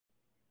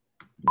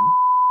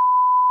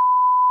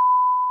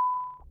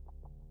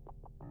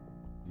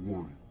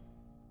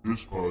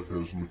This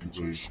podcast may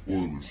contain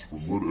spoilers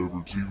from whatever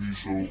TV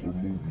show or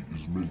movie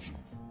is mentioned.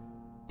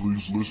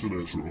 Please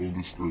listen at your own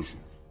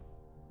discretion.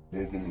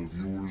 Welcome to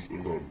Viewers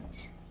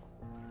Anonymous.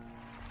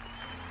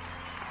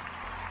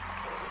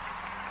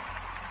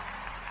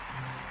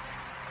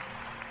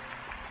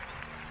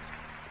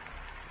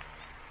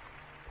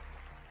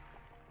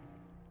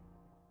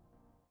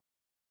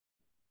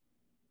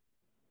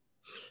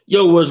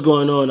 Yo, what's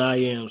going on? I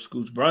am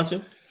Scoots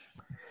Bronson.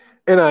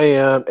 And I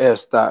am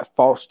S.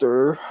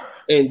 Foster.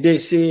 And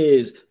this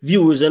is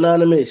Viewers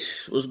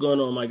Anonymous. What's going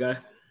on, my guy?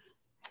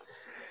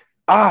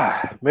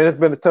 Man, it's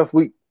been a tough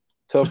week.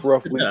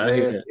 Rough week, man. Yeah.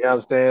 You know what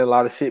I'm saying? A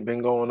lot of shit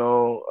been going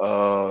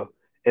on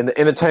in the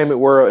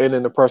entertainment world and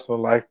in the personal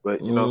life.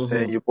 But you know what I'm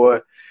saying?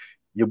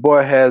 Your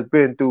boy has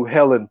been through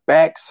hell and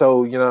back.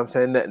 So, you know what I'm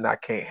saying? Nothing I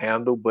can't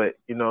handle. But,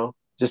 you know,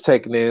 just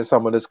taking in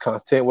some of this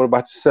content. What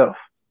about yourself?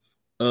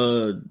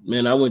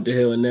 Man, I went to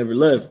hell and never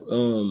left.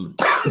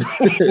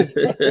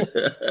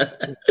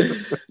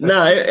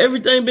 Nah,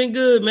 everything been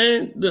good,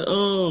 man.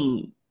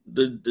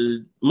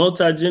 The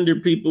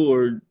multi-gender people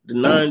or the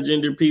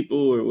non-gender people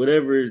or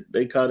whatever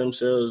they call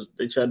themselves,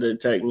 they tried to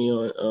attack me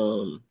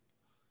on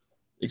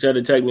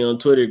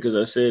Twitter because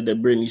I said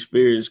that Britney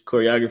Spears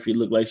choreography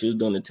looked like she was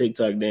doing a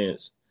TikTok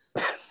dance.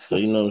 So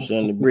you know what I'm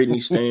saying? The Britney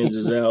stands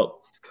is out.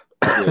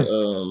 But,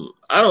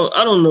 I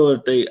don't know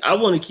if I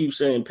want to keep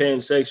saying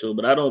pansexual,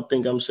 but I don't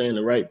think I'm saying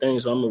the right thing,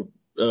 so I'm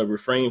gonna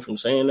refrain from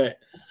saying that.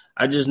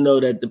 I just know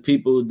that the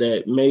people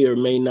that may or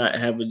may not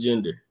have a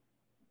gender,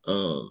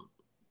 and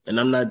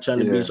I'm not trying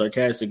to be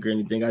sarcastic or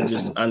anything. I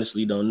just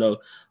honestly don't know.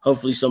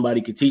 Hopefully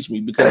somebody could teach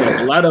me because like,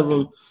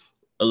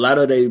 a lot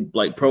of they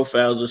like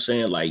profiles are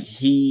saying like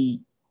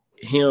he,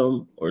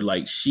 him, or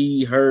like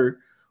she, her,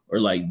 or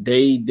like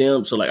they,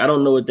 them. So like I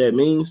don't know what that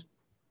means.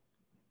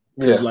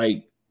 Because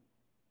like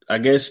I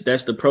guess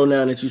that's the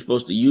pronoun that you're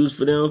supposed to use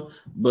for them.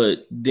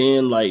 But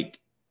then, like,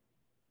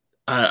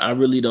 I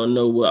really don't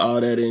know what all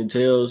that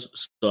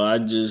entails. So I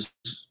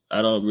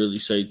don't really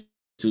say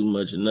too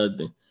much or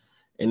nothing.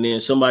 And then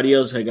somebody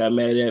else had got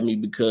mad at me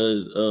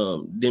because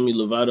Demi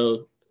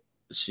Lovato,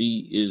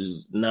 she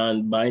is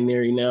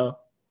non-binary now.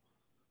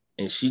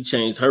 And she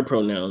changed her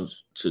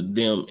pronouns to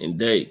them and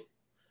they.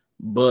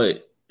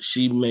 But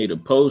she made a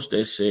post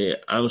that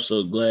said, "I'm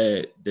so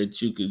glad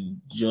that you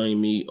could join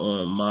me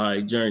on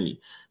my journey."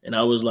 And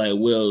I was like,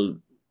 well,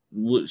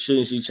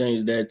 shouldn't she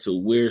change that to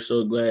 "we're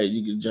so glad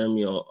you could join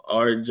me on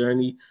our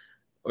journey,"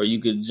 or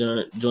you could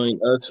join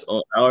us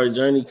on our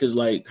journey? Because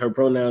like her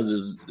pronouns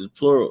is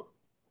plural.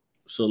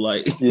 So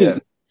like,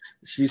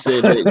 she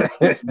said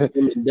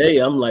that day.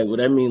 I'm like, well,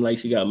 that means like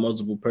she got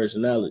multiple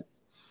personalities.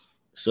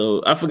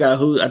 So I forgot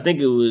who. I think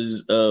it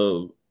was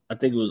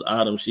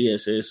Autumn. She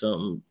had said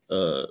something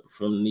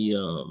from the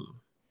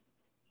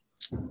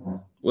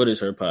what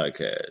is her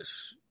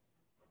podcast?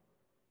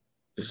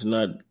 It's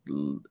not.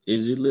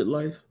 Is it Lit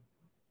Life?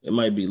 It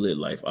might be Lit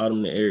Life.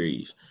 Autumn the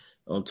Aries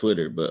on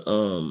Twitter, but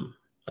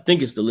I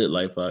think it's the Lit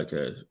Life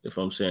podcast. If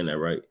I'm saying that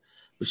right,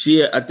 but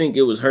I think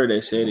it was her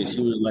that said it. She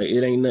was like,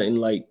 "It ain't nothing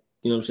like,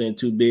 you know what I'm saying,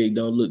 too big.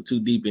 Don't look too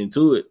deep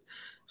into it."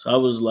 So I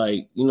was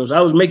like, you know, so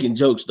I was making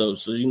jokes though.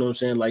 So you know what I'm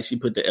saying, like she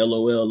put the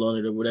LOL on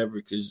it or whatever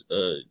because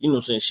you know what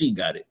I'm saying, she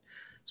got it.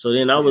 So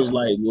then I was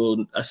like,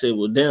 well, I said,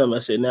 well, damn. I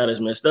said, now that's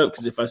messed up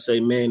because if I say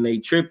man, they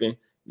tripping,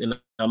 then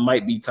I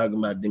might be talking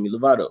about Demi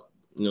Lovato.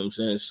 You know what I'm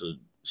saying? So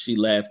she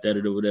laughed at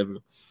it or whatever.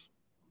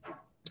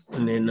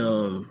 And then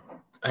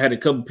I had a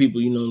couple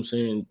people, you know what I'm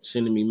saying,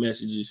 sending me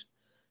messages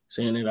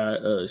saying that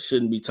I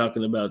shouldn't be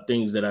talking about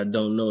things that I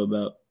don't know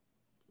about.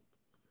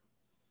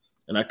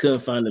 And I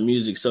couldn't find the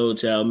Music Soul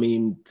Child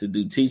meme to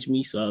do Teach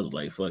Me. So I was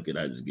like, fuck it.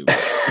 I just give it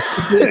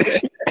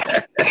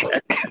up.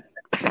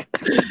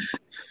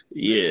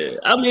 Yeah.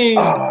 I mean,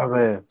 oh,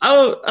 man.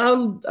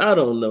 I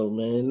don't know,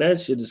 man.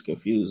 That shit is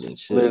confusing.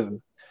 Shit.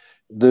 Listen,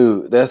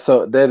 dude,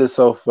 that is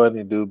so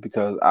funny, dude,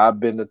 because I've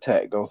been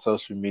attacked on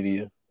social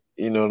media.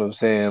 You know what I'm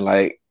saying?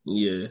 Like,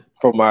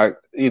 from my,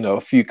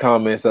 a few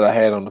comments that I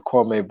had on the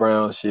Kwame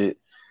Brown shit.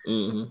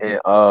 Mm-hmm.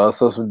 And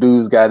so some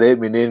dudes got at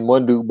me, and then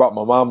one dude brought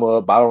my mama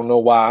up. I don't know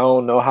why. I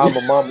don't know how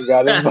my mama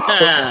got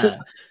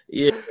involved.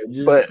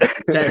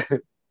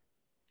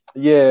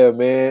 Yeah,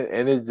 man.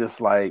 And it's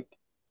just like,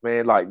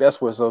 man, like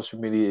that's what social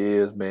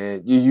media is,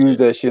 man. You use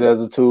that shit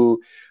as a tool.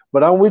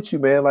 But I'm with you,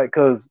 man. Like,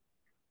 cause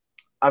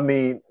I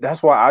mean,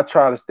 that's why I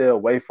try to stay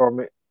away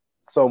from it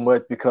so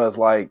much because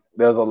like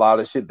there's a lot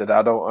of shit that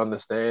I don't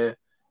understand.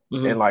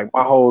 Mm-hmm. And like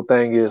my whole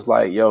thing is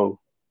like, yo,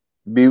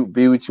 be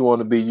what you want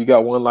to be. You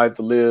got one life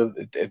to live.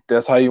 If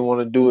that's how you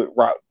want to do it,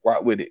 rock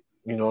with it.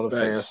 You know what I'm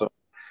saying? So,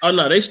 oh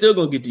no, they still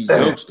gonna get these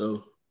jokes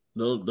though.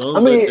 Don't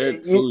let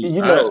that fool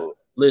you.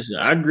 Listen,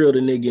 I grilled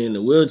a nigga in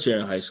the wheelchair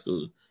in high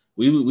school.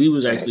 We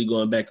was actually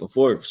going back and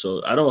forth,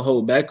 so I don't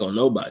hold back on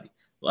nobody.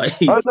 Like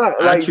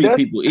I treat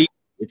people equal.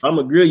 If I'm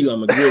a grill you,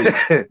 I'm a grill you.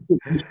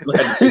 You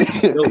have to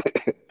take these jokes.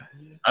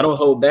 I don't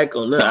hold back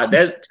on that.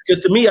 That's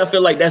because to me, I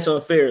feel like that's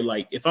unfair.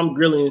 Like if I'm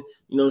grilling,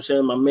 you know what I'm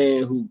saying, my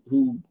man who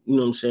you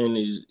know what I'm saying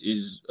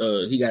is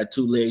he got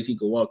 2 legs, he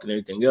can walk and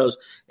everything else,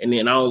 and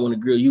then I don't want to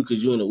grill you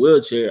because you're in a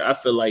wheelchair. I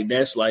feel like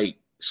that's like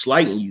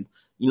slighting you.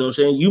 You know what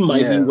I'm saying? You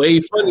might be way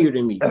funnier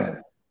than me. You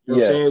know what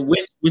I'm saying?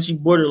 Which he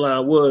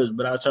borderline was,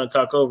 but I was trying to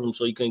talk over him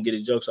so he couldn't get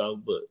his jokes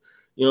out. But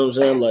you know what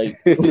I'm saying? Like,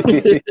 you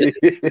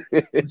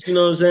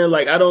know what I'm saying?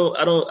 Like, I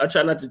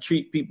try not to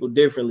treat people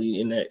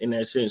differently in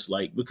that sense.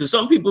 Like, because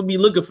some people be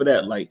looking for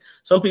that. Like,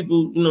 some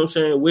people, you know what I'm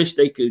saying, wish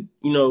they could,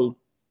 you know,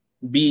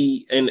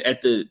 be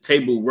at the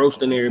table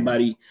roasting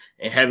everybody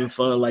and having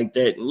fun like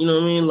that. You know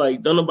what I mean?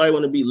 Like, don't nobody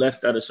want to be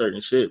left out of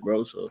certain shit,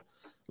 bro. So,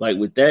 like,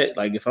 with that,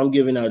 like, if I'm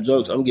giving out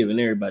jokes, I'm giving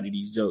everybody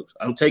these jokes.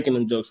 I'm taking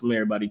them jokes from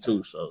everybody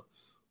too. So,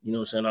 you know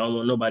what I'm saying? I don't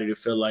want nobody to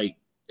feel like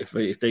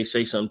if they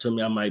say something to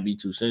me, I might be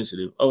too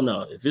sensitive. Oh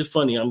no, if it's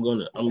funny, I'm going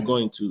to,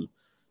 you know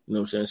what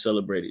I'm saying,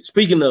 celebrate it.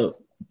 Speaking of,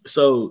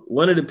 so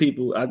one of the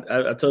people,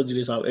 I told you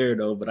this on air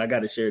though, but I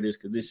got to share this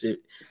because this shit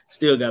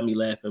still got me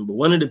laughing. But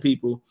one of the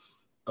people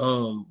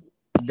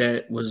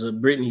that was a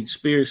Britney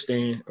Spears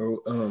fan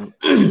or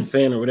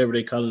fan or whatever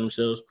they call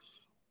themselves,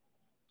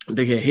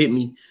 they had hit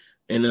me,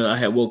 and I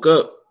had woke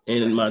up,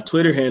 and my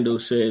Twitter handle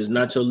says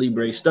Nacho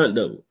Libre stunt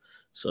double.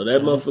 So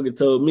that motherfucker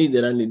told me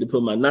that I need to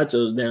put my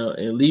nachos down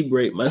and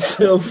liberate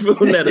myself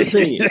from that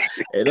opinion.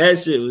 And that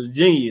shit was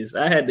genius.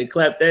 I had to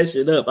clap that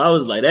shit up. I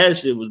was like, that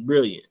shit was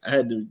brilliant. I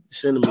had to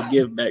send him a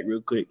gift back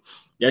real quick.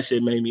 That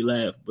shit made me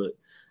laugh. But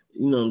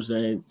you know what I'm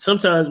saying?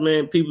 Sometimes,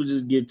 man, people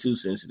just get too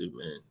sensitive,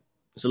 man.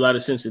 There's a lot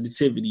of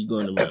sensitivity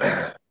going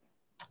around.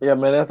 Yeah,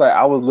 man, that's like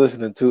I was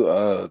listening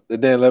to the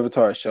Dan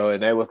Levitard show,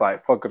 and they was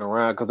like fucking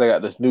around because they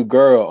got this new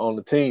girl on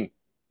the team,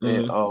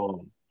 and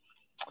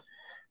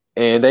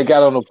they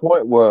got on the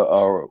point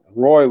where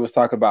Roy was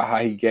talking about how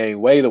he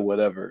gained weight or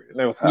whatever, and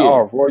they was like,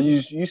 "Oh, Roy,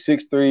 you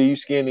 6'3", you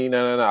skinny,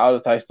 all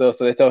this type of stuff."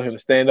 So they told him to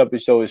stand up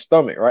and show his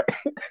stomach, right?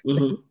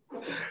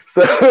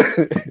 So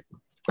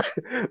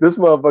this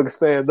motherfucker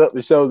stands up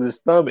and shows his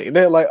stomach, and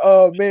they're like,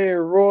 "Oh man,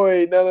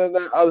 Roy,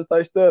 all this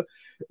type of stuff."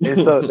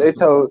 And so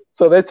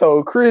they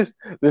told Chris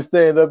to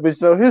stand up and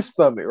show his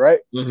stomach,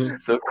 right?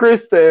 So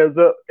Chris stands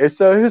up and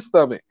show his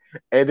stomach.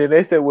 And then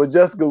they said, well,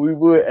 Jessica, we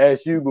would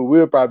ask you, but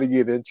we'll probably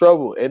get in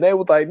trouble. And they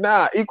was like,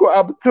 nah, equal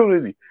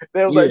opportunity.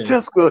 They was like,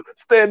 Jessica,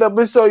 stand up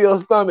and show your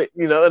stomach,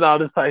 you know, and all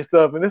this type of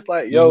stuff. And it's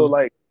like, yo,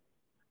 like,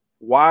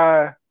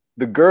 why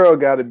the girl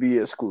got to be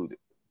excluded?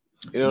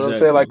 You know what I'm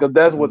saying? Like, because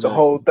that's what the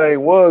whole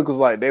thing was. Because,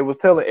 like, they was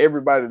telling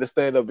everybody to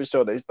stand up and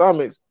show their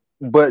stomachs,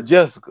 but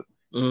Jessica.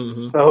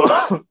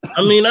 So,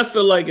 I mean, I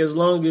feel like as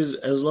long as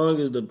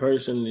the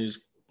person is,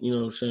 you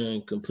know what I'm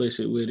saying,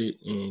 complicit with it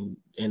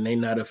and they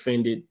not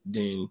offended,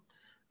 then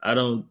I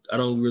don't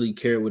really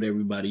care what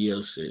everybody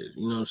else says.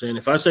 You know what I'm saying?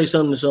 If I say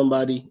something to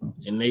somebody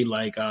and they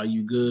like, oh,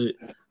 you good,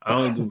 I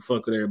don't give a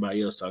fuck what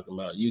everybody else talking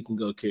about. You can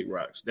go kick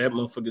rocks. That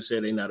motherfucker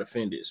said they not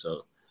offended.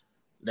 So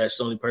that's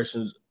the only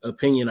person's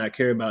opinion I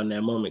care about in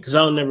that moment. Because I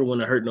don't never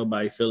want to hurt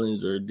nobody's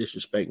feelings or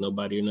disrespect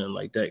nobody or nothing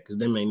like that. Because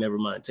them ain't never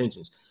my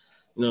intentions.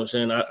 You know what I'm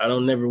saying? I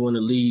don't never want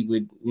to lead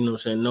with, you know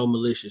what I'm saying, no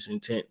malicious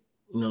intent.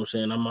 You know what I'm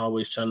saying? I'm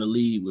always trying to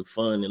lead with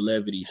fun and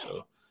levity.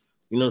 So,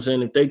 you know what I'm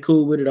saying? If they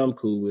cool with it, I'm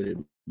cool with it,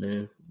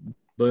 man.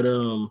 But,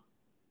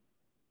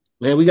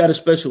 man, we got a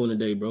special one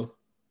today, bro.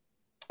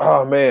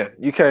 Oh, man,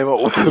 you came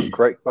up with a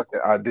great fucking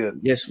idea.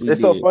 Yes, we did.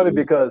 It's so funny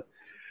because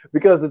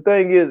the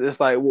thing is, it's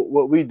like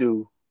what we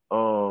do.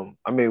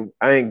 I mean,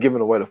 I ain't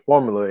giving away the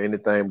formula or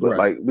anything, but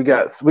like we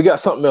got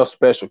something else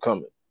special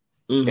coming.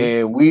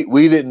 And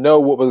we didn't know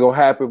what was gonna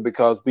happen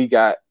because we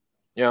got,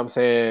 you know what I'm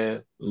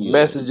saying, some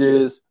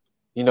messages,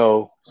 you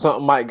know,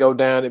 something might go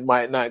down, it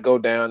might not go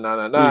down,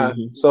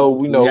 So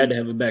we know had to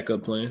have a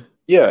backup plan.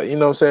 Yeah, you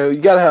know what I'm saying?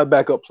 You gotta have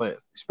backup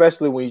plans,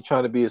 especially when you're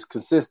trying to be as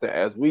consistent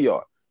as we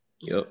are.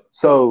 Yep.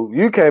 So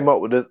you came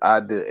up with this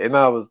idea, and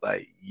I was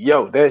like,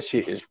 yo, that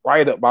shit is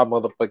right up my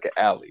motherfucking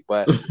alley.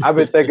 But I've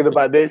been thinking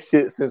about that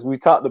shit since we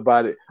talked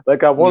about it.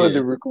 Like I wanted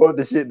to record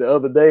the shit the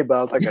other day, but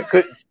I was like, I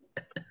couldn't.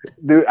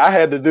 Dude, I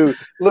had to do.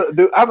 Look,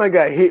 dude, I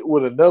got hit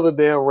with another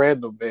damn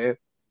random, man.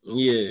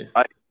 Yeah.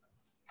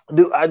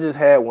 Dude, I just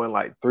had one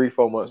like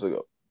 3-4 months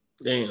ago.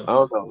 Damn. I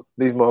don't know.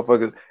 These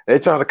motherfuckers, they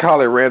trying to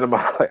call it random.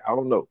 I'm like, I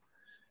don't know.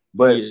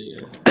 But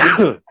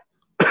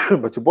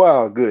but your boy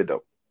all good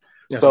though.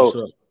 That's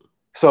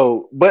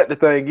so but the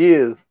thing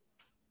is,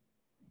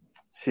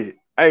 shit,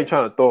 I ain't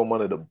trying to throw him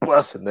under the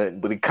bus or nothing,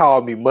 but he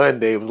called me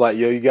Monday. It was like,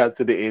 yo, you got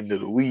to the end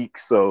of the week.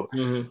 So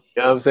you know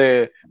what I'm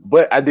saying?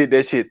 But I did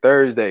that shit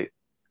Thursday.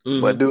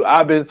 But dude,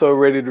 I've been so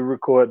ready to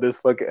record this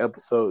fucking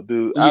episode,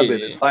 dude. I've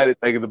been excited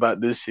thinking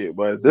about this shit,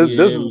 but this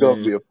is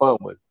gonna be a fun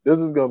one. This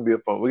is gonna be a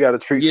fun. We got a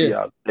treat for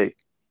y'all today.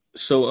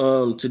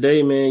 So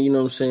today, man, you know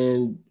what I'm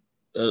saying,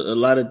 a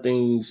lot of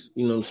things,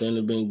 you know what I'm saying,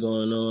 have been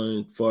going on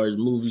as far as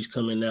movies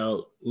coming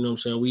out. You know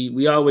what I'm saying?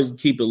 We always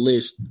keep a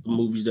list of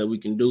movies that we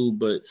can do,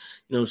 but you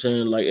know what I'm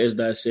saying, like as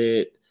I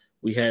said,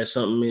 we had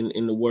something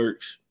in the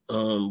works.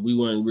 We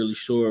weren't really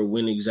sure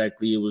when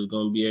exactly it was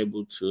going to be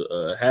able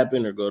to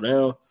happen or go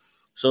down.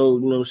 So,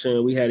 you know what I'm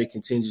saying? We had a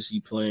contingency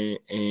plan.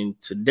 And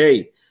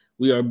today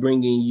we are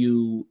bringing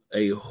you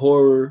a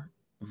horror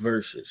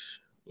versus.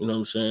 You know what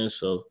I'm saying?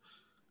 So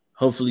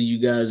hopefully you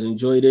guys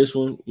enjoy this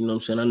one. You know what I'm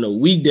saying? I know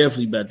we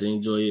definitely about to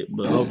enjoy it,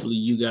 but hopefully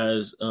you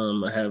guys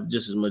have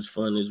just as much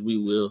fun as we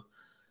will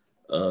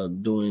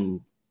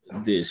doing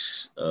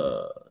this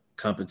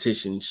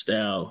competition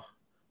style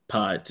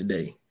pod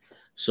today.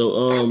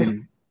 So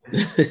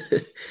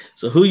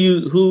so who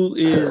you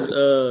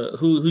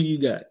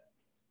got?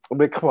 I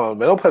mean, come on,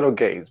 man. Don't play no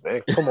games,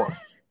 man. Come on.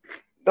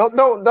 Don't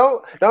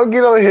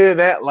get on here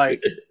and act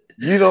like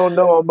you don't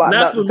know about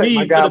not for to take me,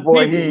 my guy for the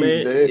boy people,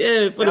 Heath, man.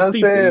 Yeah, for the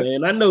people,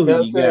 man. I know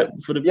who you got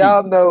for the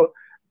Y'all people. know,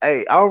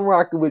 hey, I'm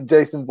rocking with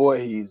Jason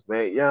Voorhees,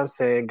 man. You know what I'm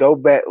saying? Go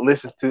back,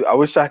 listen to. I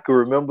wish I could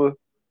remember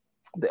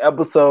the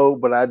episode,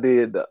 but I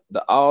did the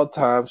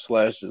all-time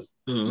slashers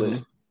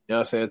list. You know what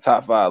I'm saying?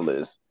 Top 5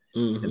 list.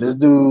 And this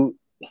dude,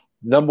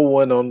 number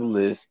 1 on the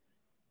list.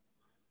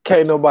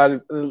 Can't nobody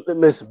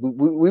listen.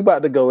 We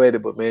about to go at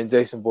it, but man,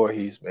 Jason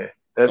Voorhees, man.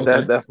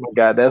 That's my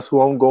guy. That's who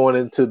I'm going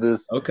into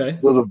this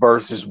little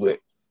verses with.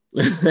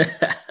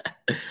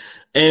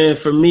 And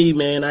for me,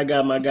 man, I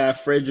got my guy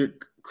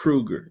Frederick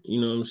Krueger. You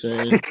know what I'm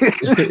saying?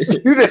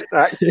 You did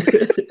not.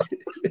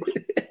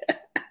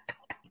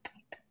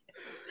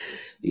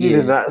 You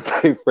did not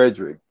say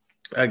Frederick.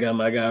 I got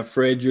my guy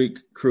Frederick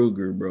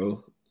Krueger,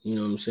 bro. You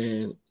know what I'm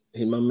saying?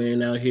 He my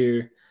man out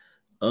here.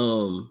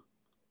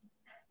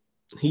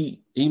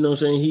 He you know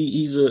what I'm saying?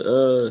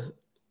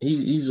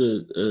 He's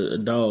a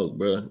dog,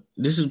 bro.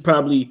 This is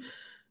probably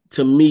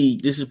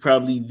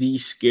the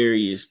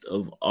scariest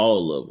of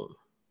all of them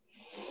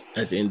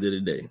at the end of the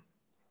day.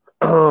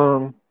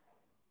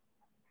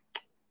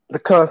 The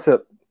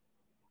concept,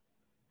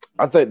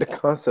 I think the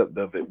concept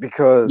of it,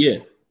 because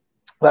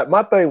like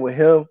my thing with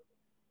him,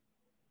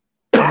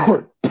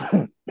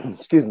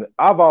 excuse me,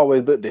 I've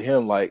always looked at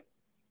him like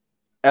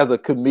as a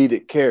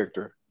comedic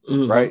character,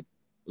 right?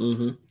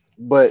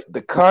 But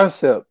the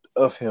concept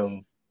of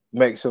him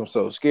makes him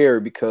so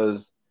scary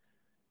because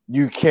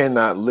you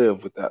cannot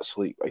live without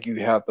sleep. Like you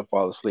have to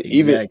fall asleep.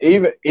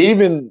 Exactly.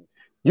 Even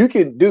you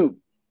can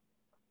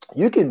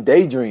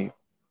daydream.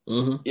 You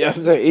know what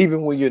I'm saying?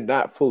 Even when you're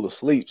not full of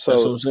sleep. So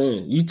that's what I'm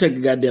saying. You take a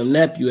goddamn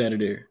nap, you out of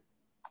there.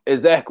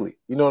 Exactly.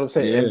 You know what I'm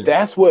saying? Yeah. And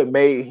that's what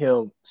made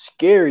him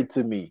scary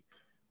to me.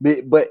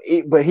 But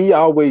he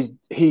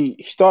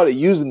started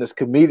using this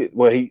comedic.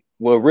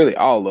 Well, really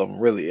all of them.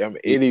 Really, I mean,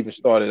 it even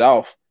started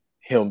off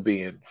him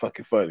being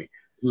fucking funny.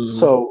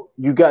 So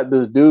you got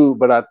this dude,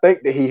 but I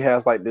think that he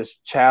has like this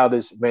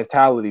childish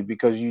mentality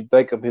because you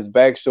think of his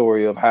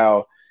backstory of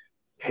how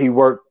he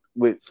worked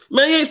with.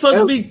 Man, you ain't supposed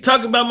to be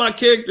talking about my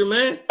character,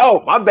 man. Oh,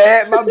 my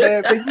bad.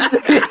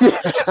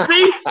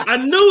 See, I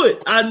knew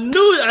it. I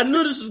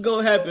knew this was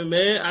gonna happen,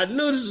 man. I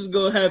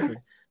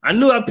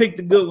knew I picked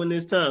a good one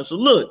this time. So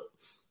look,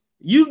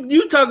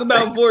 you talk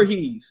about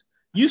Voorhees.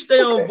 You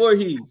stay on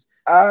Voorhees.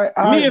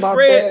 Me and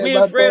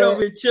Fred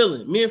over here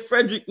chilling. Me and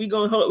Frederick, we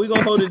gonna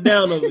hold it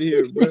down over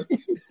here, bro.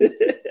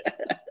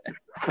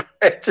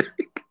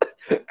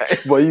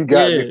 Boy, you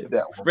got me for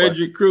that one.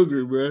 Frederick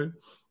Krueger, bro.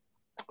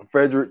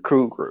 Frederick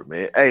Krueger,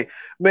 man. Hey,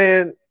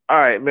 man. All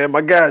right, man.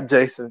 My guy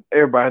Jason.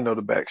 Everybody know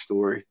the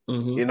backstory.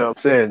 You know what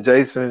I'm saying?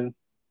 Jason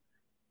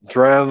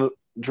drowned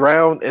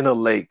in a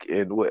lake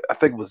in what I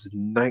think it was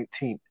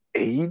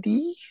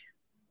 1980.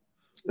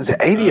 Is it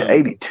 80 or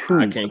 82?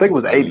 I think it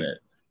was 80. That.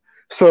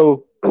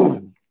 So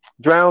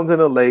drowns in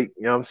a lake.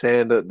 You know what I'm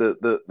saying?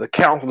 The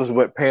counselors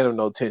weren't paying him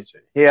no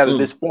attention. He had a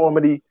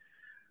deformity.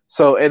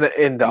 So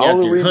and the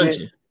only reason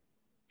hunching.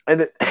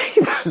 And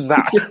he was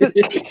not.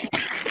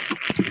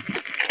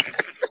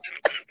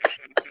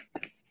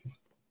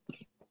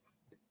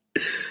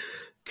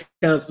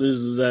 Counselors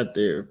is out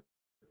there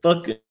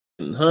fucking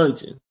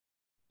hunching.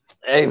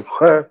 Hey,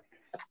 boy,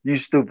 you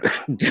stupid.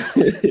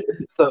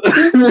 So,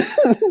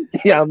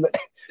 yeah,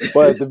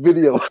 but the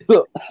video.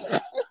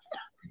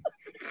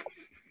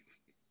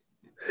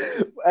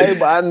 Hey,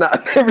 but I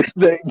knocked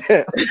everything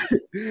down.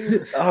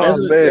 Oh,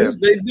 man. That's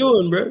what they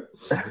doing, bro.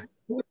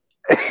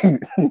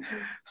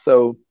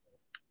 So,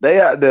 they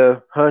out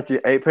there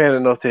hunching, ain't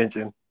paying no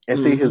attention. And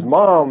see, his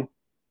mom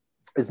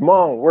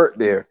worked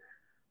there.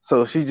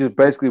 So she just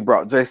basically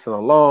brought Jason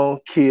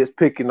along, kids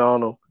picking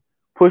on him,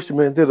 pushed him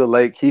into the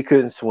lake. He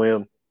couldn't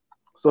swim.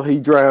 So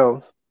he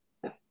drowns.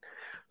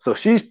 So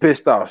she's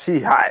pissed off. She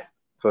hot.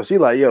 So she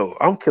like, yo,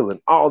 I'm killing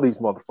all these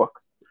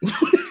motherfuckers.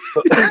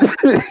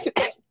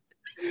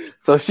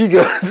 So she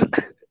goes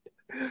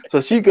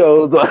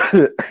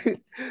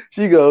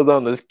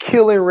on this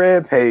killing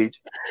rampage.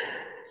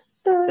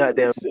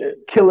 Goddamn,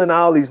 killing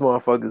all these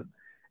motherfuckers.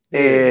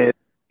 And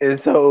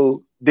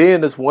so then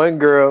this one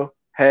girl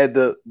had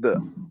the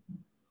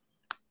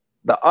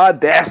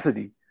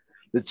audacity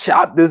to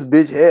chop this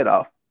bitch head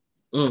off.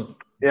 You know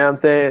what I'm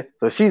saying?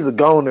 So she's a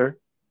goner.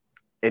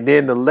 And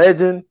then the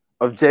legend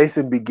of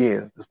Jason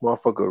begins. This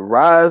motherfucker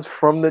rise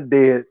from the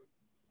dead.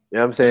 You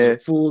know what I'm saying? A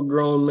full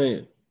grown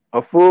man.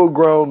 A full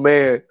grown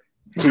man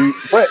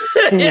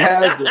He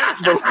has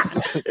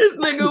it. This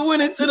nigga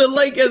went into the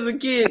lake as a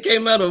kid,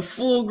 came out a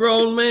full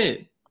grown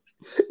man.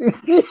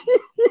 What,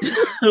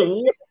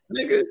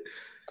 nigga?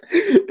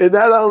 And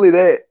not only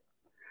that,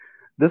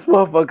 this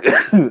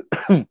motherfucker,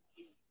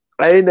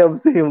 I ain't never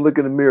seen him look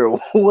in the mirror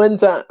one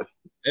time.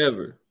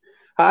 Ever.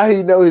 How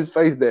he know his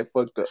face that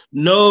fucked up?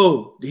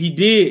 No, he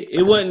did.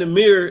 It wasn't the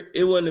mirror.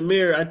 It wasn't the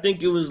mirror. I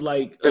think it was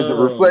like It's a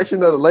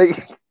reflection of the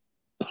lake.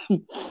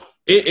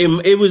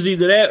 It was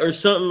either that or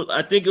something.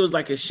 I think it was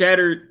like a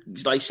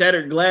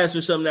shattered glass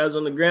or something that was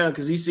on the ground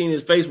because he seen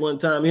his face one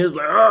time. He was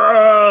like,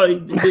 "Oh!" He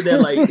did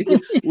that like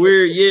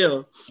weird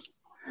yell.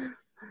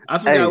 I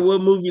forgot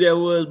what movie that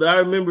was, but I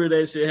remember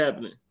that shit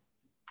happening.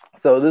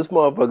 So this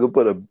motherfucker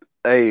put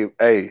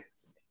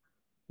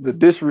the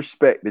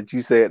disrespect that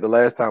you said the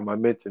last time I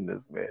mentioned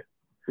this, man.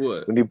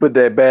 What? When he put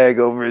that bag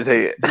over his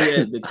head.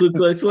 Yeah, the Ku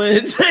Klux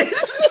Klan.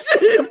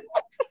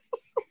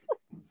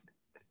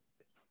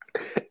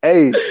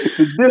 Hey,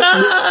 the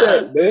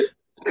disrespect, man.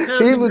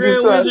 He was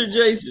just trying, Wizard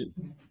Jason.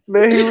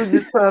 Man, he was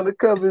just trying to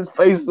cover his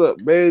face up,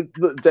 man.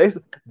 Look,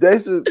 Jason,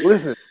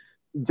 listen,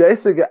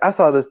 Jason. I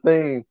saw this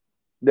thing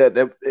that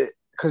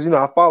because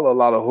I follow a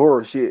lot of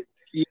horror shit,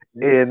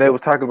 and they were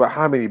talking about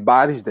how many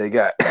bodies they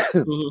got,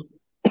 and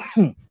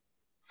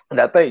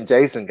I think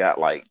Jason got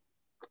like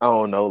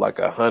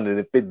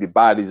 150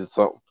 bodies or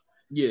something.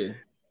 Yeah,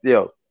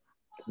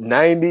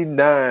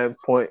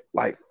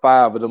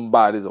 99.5 of them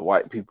bodies are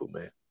white people,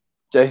 man.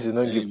 Jason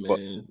doesn't give a fuck.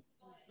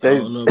 I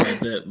don't know about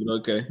that, but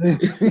okay.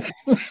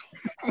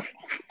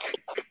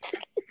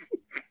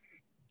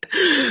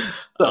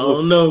 I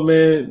don't know,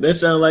 man. That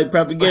sounds like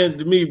propaganda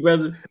to me,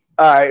 brother.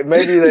 All right,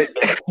 maybe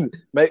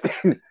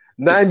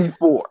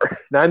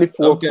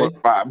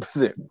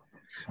 94.5%.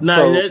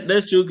 Nah,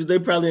 that's true because they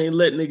probably ain't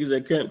let niggas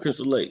at Camp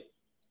Crystal Lake.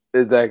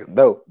 Exactly.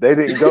 No, they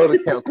didn't go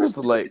to Camp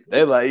Crystal Lake.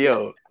 They like,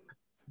 yo,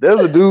 there's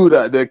a dude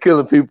out there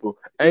killing people.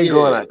 Ain't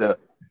going out there.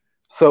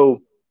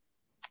 So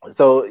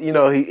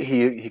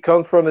he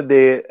comes from the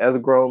dead as a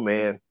grown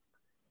man,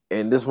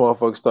 and this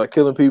motherfucker start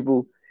killing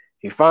people.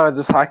 He finds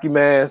this hockey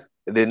mask,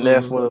 and then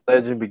that's when the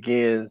legend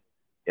begins.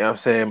 You know what I'm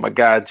saying? My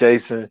guy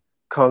Jason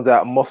comes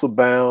out muscle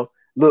bound.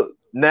 Look,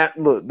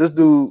 this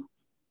dude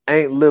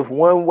ain't lift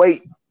one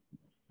weight.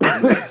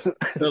 I'm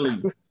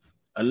telling you,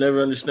 I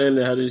never understand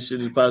how this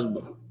shit is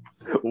possible.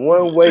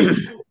 One weight,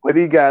 but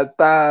he got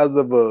thighs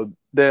of a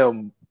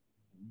damn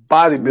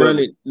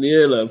bodybuilder.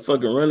 Like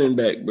fucking running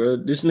back, bro.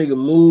 This nigga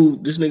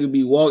move. This nigga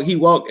he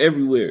walk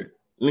everywhere.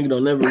 Nigga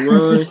don't never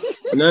run.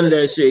 None of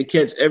that shit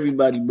catch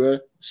everybody, bro.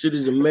 Shit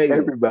is amazing.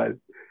 Everybody.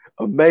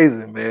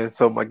 Amazing, man.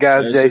 So my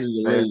guy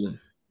Jason, man,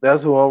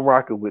 that's who I'm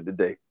rocking with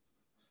today.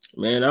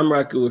 Man, I'm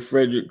rocking with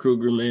Frederick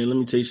Krueger, man. Let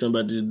me tell you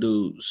something about this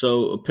dude.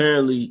 So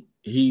apparently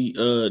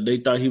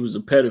they thought he was a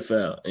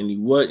pedophile, and he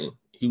wasn't.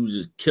 He was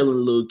just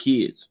killing little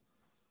kids.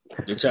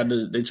 They tried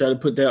to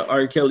put that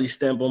R. Kelly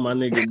stamp on my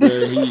nigga, bro.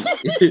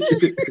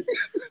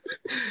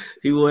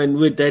 He wasn't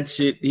with that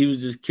shit. He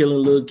was just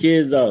killing little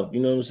kids off.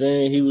 You know what I'm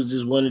saying? He was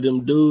just one of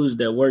them dudes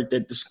that worked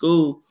at the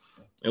school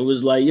and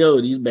was like,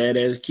 yo, these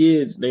badass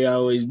kids, they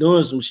always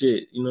doing some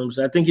shit. You know what I'm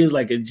saying? I think he was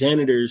like a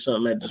janitor or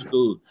something at the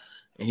school.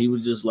 And he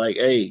was just like,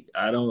 hey,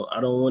 I don't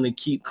want to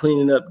keep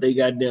cleaning up they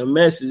goddamn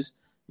messes.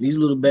 These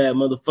little bad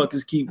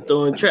motherfuckers keep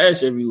throwing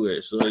trash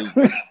everywhere. So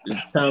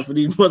it's time for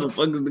these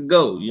motherfuckers to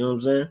go. You know what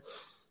I'm saying?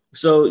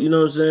 So, you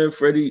know what I'm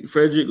saying?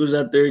 Frederick was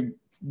out there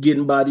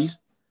getting bodies.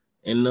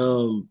 And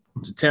the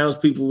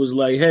townspeople was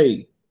like,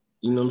 hey,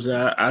 you know what I'm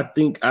saying? I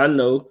think I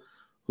know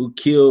who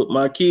killed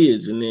my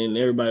kids. And then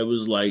everybody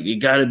was like, it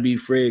got to be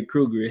Fred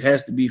Krueger. It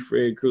has to be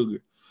Fred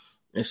Krueger.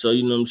 And so,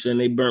 you know what I'm saying?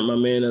 They burnt my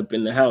man up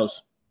in the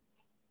house.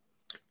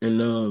 And,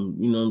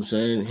 you know what I'm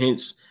saying?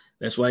 Hence,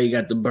 that's why he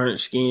got the burnt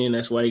skin.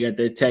 That's why he got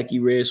that tacky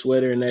red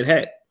sweater and that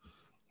hat.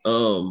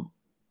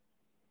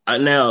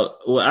 Now,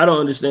 what I don't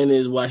understand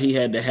is why he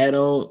had the hat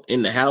on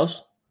in the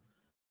house.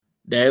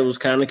 That was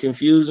kind of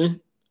confusing,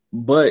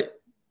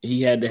 but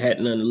he had the hat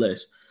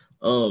nonetheless.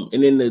 And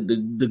then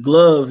the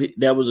glove,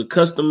 that was a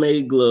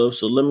custom-made glove.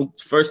 So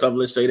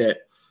let's say that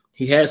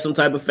he had some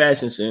type of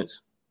fashion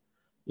sense.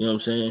 You know what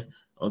I'm saying?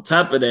 On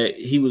top of that,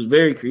 he was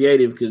very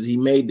creative because he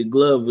made the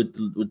glove with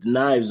the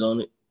knives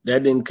on it.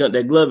 That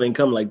glove didn't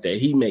come like that.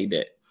 He made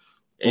that.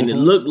 And it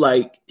looked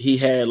like he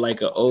had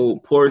like an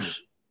old Porsche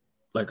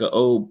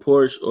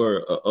or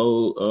an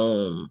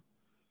old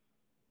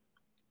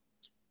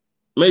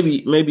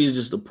maybe it's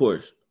just a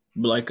Porsche,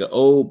 but like an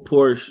old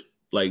Porsche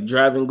like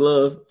driving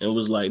glove, and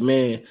was like,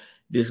 man,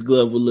 this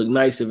glove would look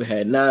nice if it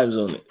had knives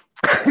on it.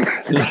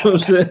 You know what I'm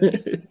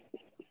saying?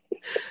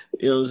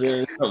 You know what I'm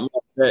saying? Something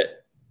like that.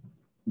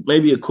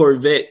 Maybe a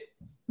Corvette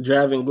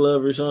driving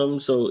glove or something.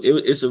 So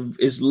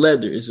it's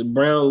leather. It's a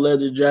brown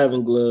leather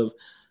driving glove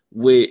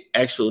with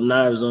actual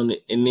knives on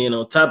it. And then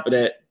on top of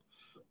that,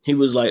 he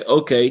was like,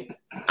 okay,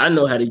 I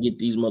know how to get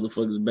these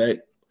motherfuckers back.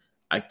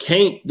 I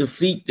can't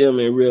defeat them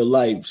in real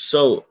life,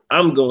 so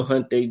I'm going to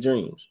hunt their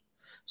dreams.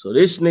 So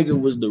this nigga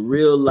was the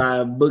real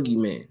live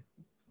boogeyman.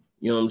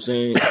 You know what I'm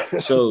saying?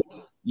 So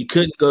you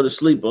couldn't go to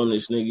sleep on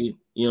this nigga.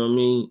 You know what I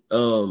mean?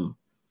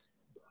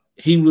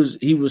 he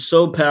was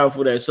so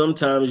powerful that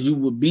sometimes you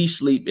would be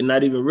asleep and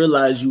not even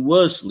realize you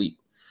was asleep.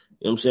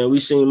 You know what I'm saying?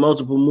 We've seen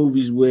multiple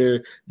movies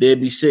where they'd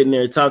be sitting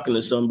there talking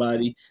to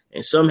somebody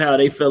and somehow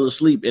they fell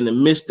asleep in the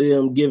midst of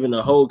them giving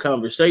a whole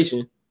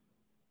conversation.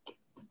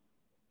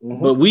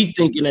 But we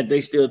thinking that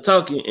they still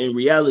talking. In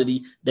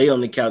reality, they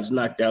on the couch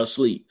knocked out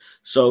sleep.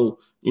 So,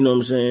 you know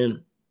what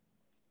I'm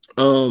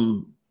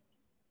saying?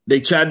 They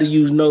tried to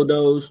use no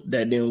dose,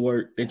 that didn't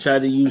work. They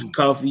tried to use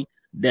coffee,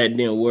 that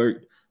didn't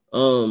work.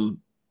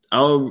 I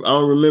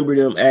don't remember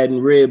them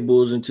adding Red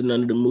Bulls into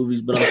none of the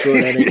movies, but I'm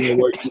sure that ain't gonna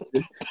work either.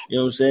 You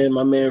know what I'm saying?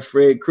 My man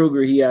Fred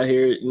Krueger, he out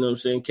here, you know what I'm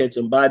saying,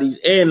 catching bodies.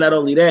 And not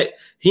only that,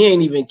 he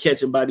ain't even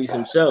catching bodies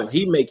himself.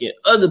 He making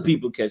other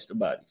people catch the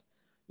bodies.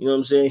 You know what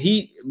I'm saying?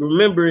 He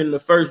remember in the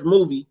first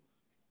movie,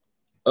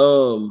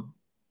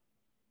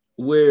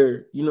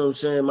 where, you know what I'm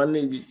saying, my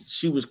nigga,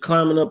 she was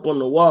climbing up on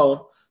the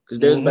wall because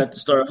they was about to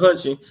start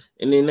hunching,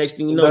 and then next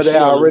thing you know, they she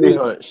already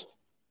hunched.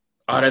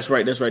 Oh, that's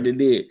right, they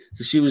did.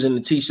 Because she was in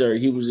the t-shirt,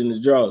 he was in his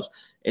drawers.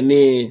 And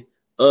then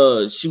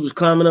she was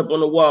climbing up on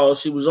the wall,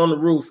 she was on the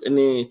roof, and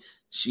then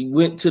she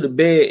went to the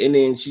bed, and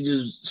then she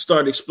just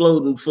started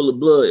exploding full of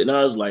blood. And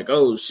I was like,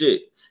 oh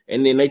shit.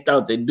 And then they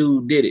thought that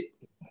dude did it.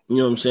 You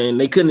know what I'm saying?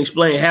 They couldn't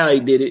explain how he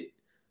did it,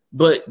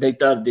 but they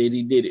thought that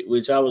he did it,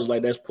 which I was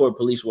like, that's poor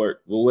police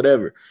work, or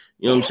whatever.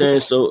 You know what I'm saying?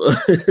 So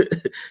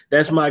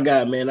that's my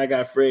guy, man. I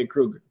got Fred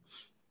Krueger.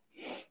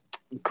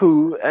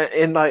 Cool.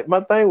 And like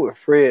my thing with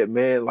Fred,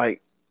 man,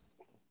 like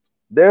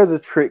there's a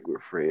trick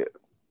with Fred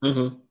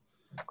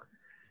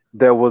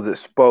that was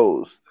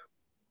exposed,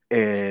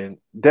 and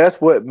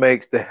that's what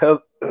makes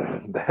the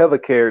Heather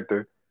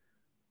character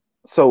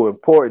so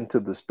important to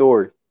the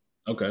story.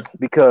 Okay.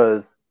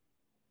 Because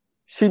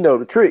she know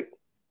the trick.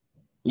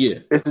 Yeah.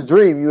 It's a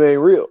dream, you ain't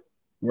real.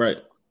 Right.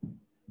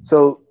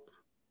 So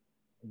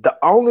the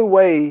only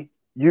way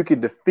you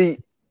can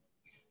defeat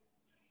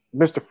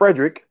Mr.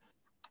 Frederick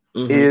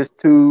is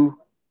to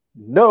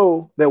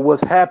know that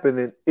what's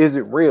happening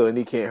isn't real and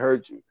he can't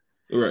hurt you.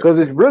 Because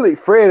it's really,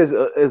 Fred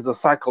is a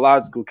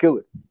psychological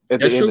killer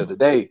at the end of the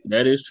day.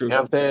 That is true. You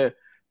know what I'm saying?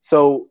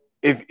 So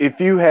if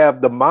you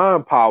have the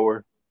mind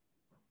power,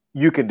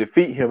 you can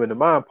defeat him in the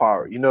mind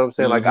power. You know what I'm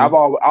saying? Like I've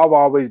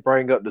always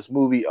bring up this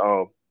movie.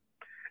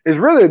 It's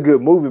really a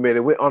good movie, man.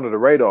 It went under the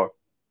radar,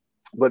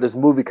 but this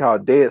movie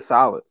called Dead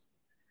Silence,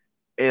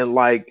 and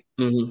like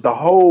the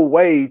whole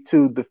way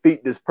to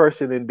defeat this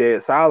person in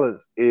Dead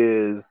Silence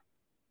is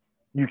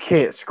you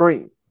can't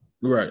scream.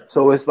 Right.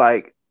 So it's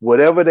like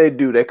whatever they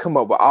do, they come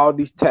up with all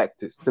these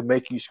tactics to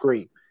make you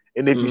scream,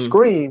 and if you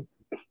scream,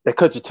 they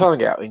cut your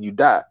tongue out and you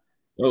die.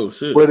 Oh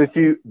shit! But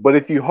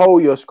if you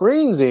hold your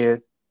screams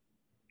in,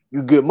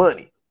 you get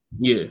money.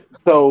 Yeah.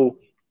 So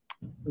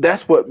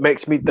that's what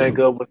makes me think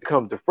of when it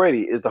comes to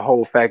Freddy is the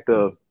whole fact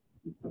of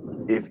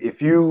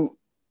if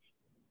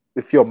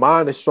your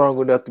mind is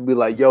strong enough to be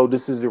like, yo,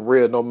 this isn't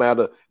real, no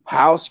matter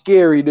how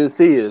scary this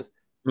is,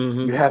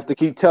 you have to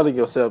keep telling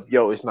yourself,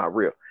 yo, it's not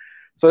real.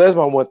 So that's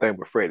my one thing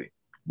with Freddy.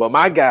 But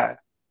my guy,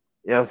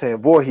 you know what I'm saying,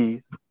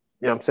 Voorhees, you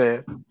know what I'm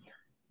saying?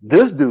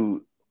 This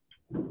dude,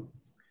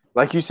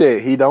 like you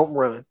said, he don't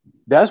run.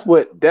 That's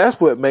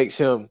what makes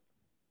him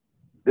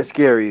the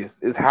scariest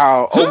is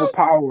how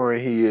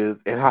overpowering he is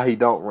and how he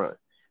don't run.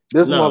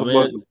 This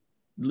motherfucker. Man.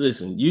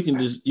 Listen, you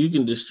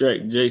can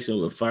distract Jason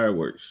with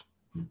fireworks.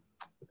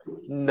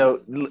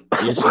 No.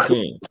 Yes, you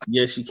can.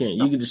 Yes, you can.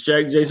 You can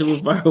distract Jason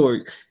with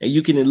fireworks, and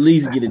you can at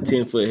least get a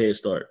 10-foot head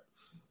start.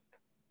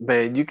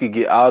 Man, you can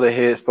get all the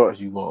head starts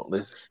you want.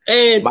 Listen,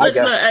 and let's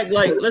not act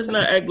like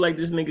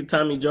this nigga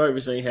Tommy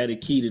Jarvis ain't had a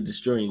key to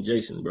destroying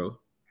Jason, bro.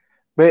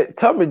 Man,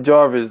 Tommy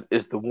Jarvis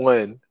is the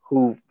one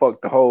who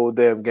fucked the whole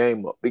damn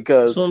game up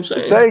because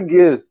the thing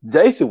is,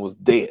 Jason was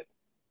dead.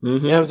 You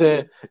know what I'm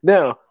saying?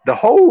 Now, the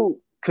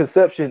whole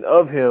conception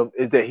of him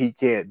is that he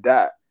can't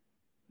die.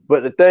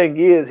 But the thing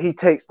is, he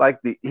takes like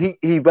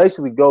he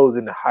basically goes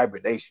into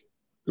hibernation.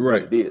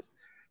 Right. It is.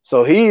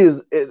 So he is,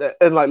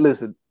 and like,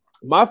 listen,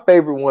 my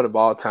favorite one of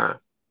all time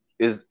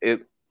is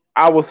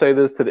I will say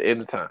this to the end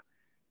of time.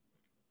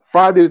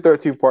 Friday the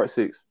 13th Part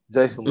 6,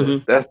 Jason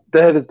Lives.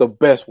 That is the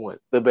best one.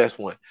 The best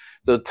one.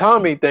 The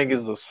Tommy thing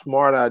is a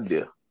smart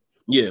idea.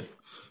 Yeah.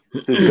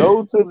 To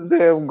go to the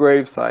damn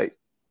gravesite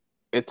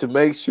and to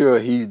make sure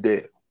he's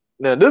dead.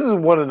 Now, this is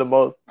one of the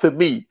most, to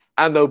me,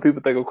 I know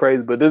people think I'm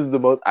crazy, but this is the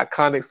most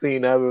iconic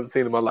scene I've ever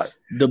seen in my life.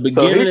 The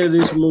beginning of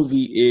this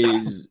movie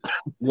is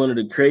one of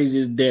the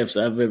craziest deaths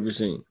I've ever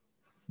seen.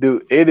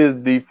 Dude, it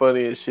is the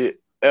funniest shit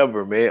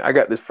ever, man. I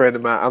got this friend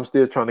of mine. I'm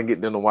still trying to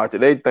get them to watch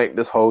it. They think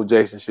this whole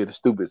Jason shit is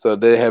stupid, so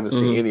they haven't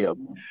seen any of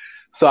them.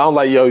 So I'm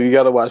like, yo, you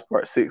got to watch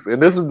Part 6.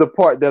 And this is the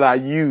part that I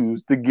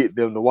use to get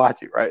them to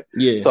watch it, right?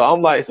 Yeah. So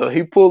I'm like, so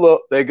he pull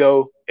up, they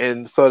go,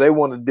 and so they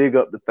want to dig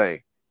up the thing.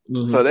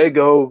 So they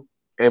go,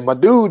 and my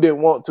dude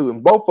didn't want to,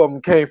 and both of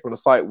them came from the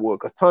psych ward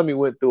because Tommy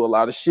went through a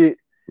lot of shit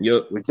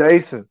with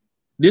Jason.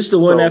 This the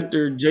one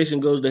after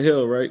Jason goes to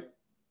hell, right?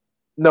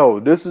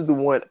 No, this is the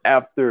one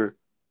after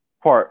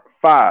Part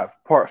 5.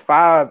 Part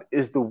 5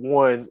 is the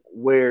one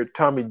where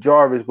Tommy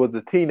Jarvis was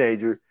a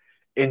teenager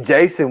and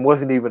Jason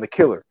wasn't even a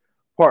killer.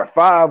 Part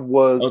 5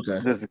 was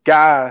this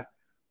guy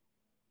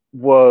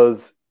was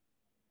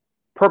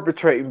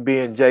perpetrating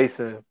being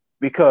Jason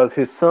because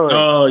his son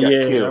got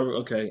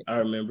killed. I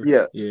remember.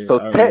 Yeah.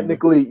 So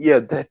technically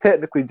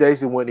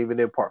Jason wasn't even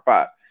in part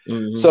 5.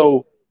 Mm-hmm.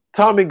 So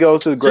Tommy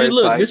goes to the grave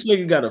site. This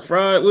nigga got a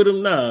fraud with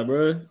him, nah,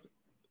 bro.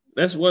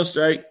 That's one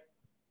strike.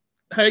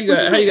 How you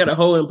got a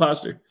whole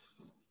imposter?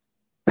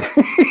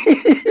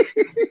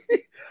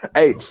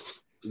 Hey,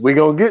 we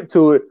gonna get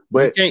to it,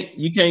 but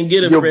you can't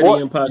get a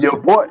Freddy imposter. Your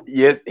boy,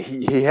 yes,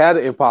 he had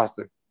an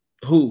imposter.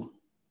 Who?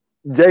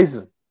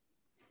 Jason.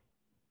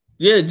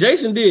 Yeah,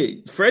 Jason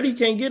did. Freddy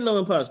can't get no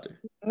imposter.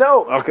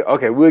 No,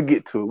 okay, we'll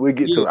get to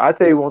it. I'll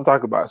tell you what I'm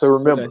talking about. So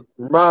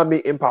remind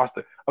me,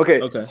 imposter.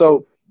 Okay.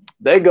 So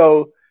they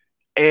go,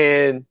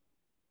 and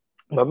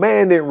my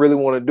man didn't really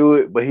want to do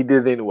it, but he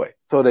did it anyway.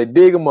 So they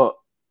dig him up.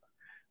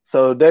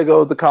 So there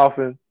goes the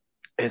coffin.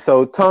 And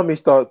so Tommy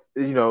starts,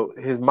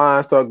 his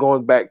mind starts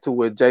going back to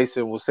what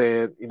Jason was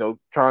saying, he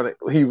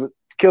was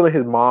killing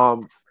his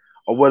mom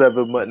or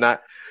whatever,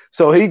 whatnot.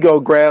 So he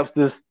grabs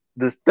this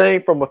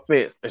thing from a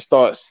fence and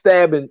starts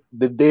stabbing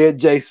the dead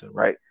Jason,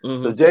 right?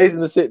 Mm-hmm. So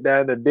Jason is sitting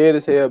down, the dead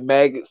as hell,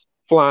 maggots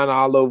flying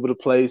all over the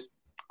place,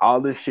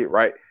 all this shit,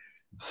 right?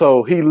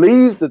 So he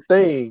leaves the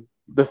thing,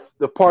 the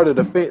part of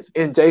the fence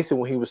in Jason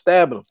when he was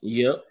stabbing him.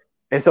 Yep.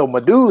 And so my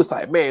dude was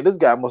like, man, this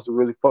guy must have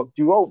really fucked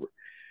you over.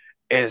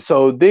 And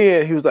so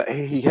then he was like,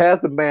 he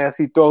has the mask,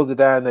 he throws it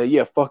down there.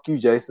 Yeah, fuck you,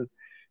 Jason.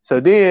 So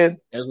then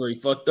that's where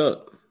he fucked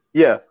up.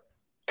 Yeah.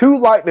 2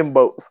 lightning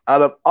bolts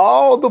out of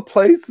all the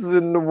places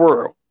in the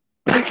world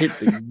hit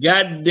the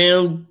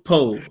goddamn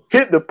pole.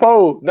 Hit the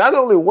pole not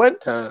only one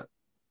time,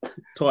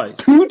 twice.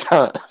 2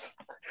 times.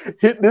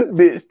 Hit this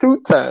bitch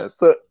 2 times.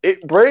 So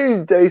it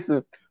brings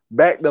Jason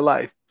back to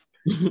life.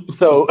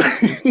 So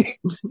he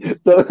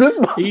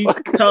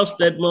tossed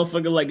that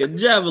motherfucker like a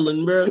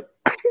javelin, bro.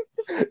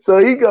 So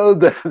he goes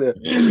down there.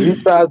 He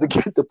tries to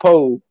get the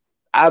pole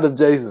out of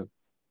Jason.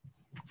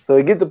 So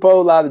he gets the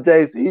pole out of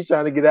Jason. He's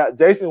trying to get out.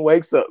 Jason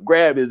wakes up,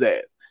 grab his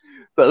ass.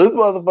 So this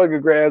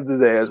motherfucker grabs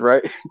his ass,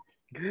 right?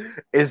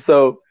 And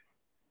so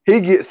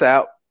he gets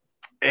out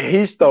and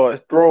he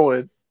starts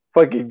throwing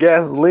fucking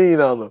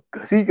gasoline on him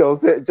because he gonna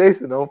set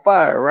Jason on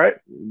fire, right?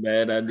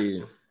 Bad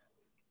idea.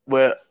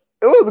 Well,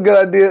 it was a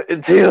good idea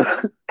until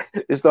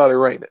it started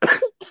raining.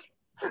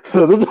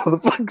 So this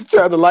motherfucker's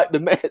trying to light the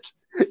match.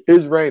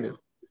 It's raining.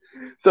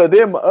 So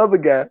then my other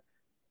guy,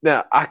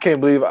 now I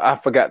can't believe I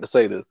forgot to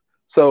say this.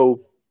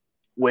 So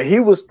when he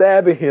was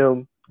stabbing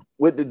him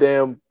with the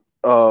damn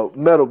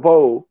metal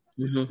pole,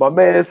 my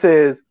man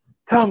says,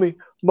 Tommy,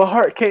 my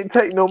heart can't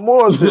take no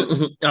more of this.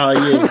 Oh,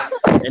 yeah.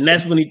 And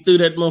that's when he threw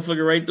that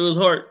motherfucker right through his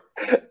heart.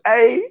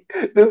 Hey,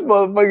 this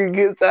motherfucker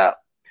gets out.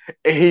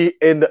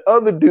 And the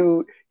other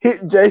dude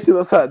hit Jason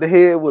upside the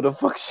head with a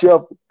fucking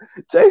shovel.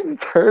 Jason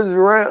turns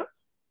around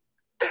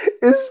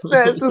and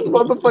snatched this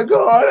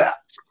motherfucker heart out.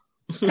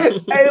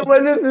 Hey,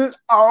 but this is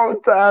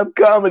all-time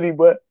comedy,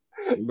 but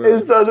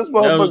and so this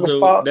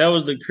motherfucker that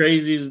was the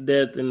craziest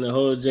death in the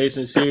whole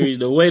Jason series.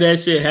 The way that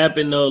shit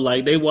happened, though,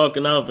 like they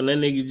walking off and that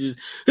nigga just,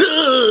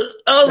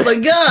 I was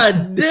like,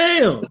 God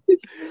damn.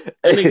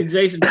 That nigga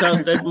Jason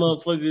tossed that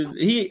motherfucker.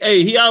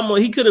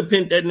 He could have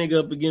pinned that nigga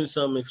up against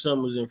something if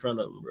something was in front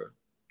of him, bro.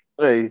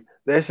 Hey,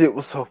 that shit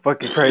was so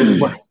fucking crazy.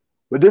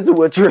 But this is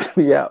what tripped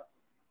me out.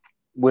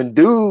 When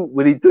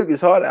he took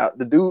his heart out,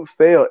 the dude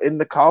fell in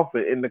the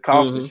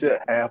coffin,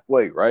 shut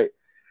halfway, right?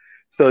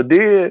 So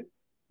then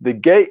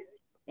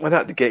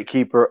not the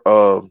gatekeeper,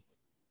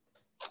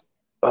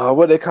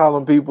 what they call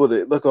them people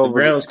that look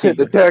over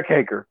the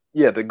caretaker.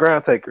 Yeah, the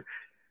ground taker.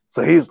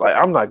 So he was like,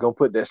 I'm not gonna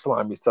put that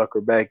slimy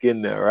sucker back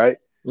in there, right?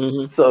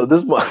 Mm-hmm. So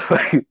this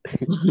motherfucker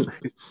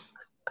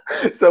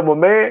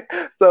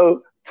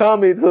so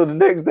the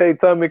next day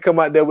Tommy come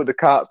out there with the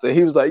cops and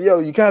he was like, yo,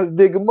 you gotta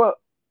dig him up.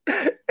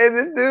 And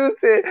the dude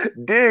said,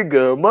 dig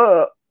him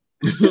up.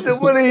 He said,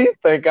 what do you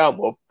think? I'm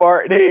a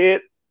fart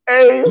head?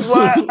 Hey, boy,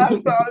 I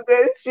thought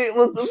that shit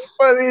was the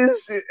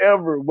funniest shit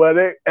ever. But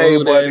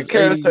the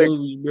caretaker,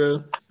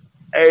 bro.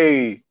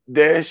 Hey,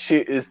 that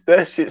shit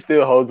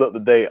still holds up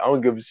today. I don't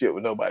give a shit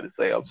what nobody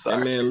say. I'm sorry.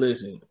 Hey, man,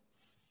 listen.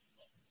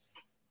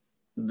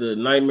 The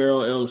Nightmare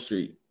on Elm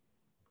Street.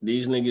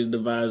 These niggas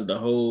devised the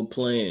whole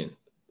plan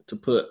to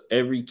put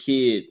every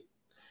kid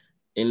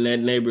in that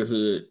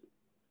neighborhood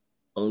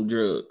on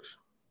drugs.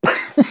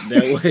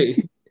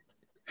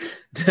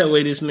 That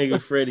way this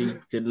nigga Freddy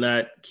could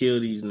not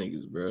kill these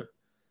niggas, bro.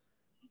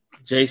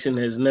 Jason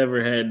has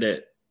never had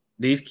that.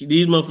 These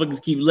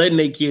motherfuckers keep letting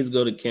their kids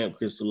go to Camp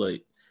Crystal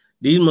Lake.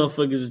 These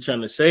motherfuckers are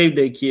trying to save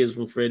their kids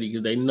from Freddy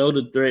because they know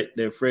the threat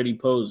that Freddy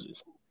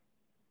poses.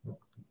 I'm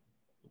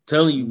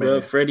telling you,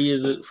 bro, Freddy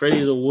is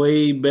a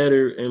way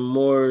better and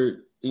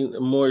more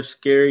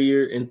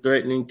scarier and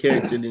threatening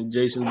character than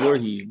Jason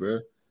Voorhees,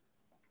 bro.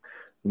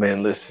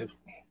 Man, listen.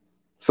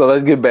 So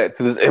let's get back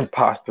to this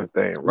imposter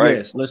thing, right?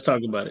 Yes, let's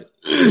talk about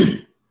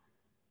it.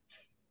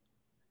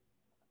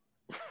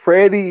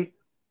 Freddy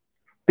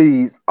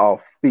feeds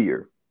off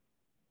fear.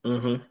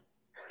 Mm-hmm.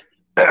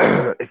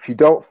 If you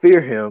don't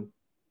fear him,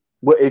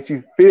 But if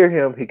you fear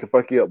him, he can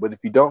fuck you up. But if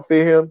you don't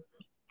fear him,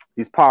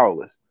 he's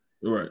powerless.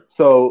 Right.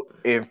 So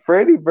in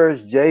Freddy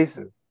vs.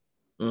 Jason,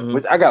 Mm-hmm.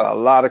 which I got a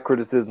lot of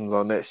criticisms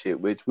on that shit,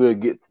 which we'll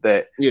get to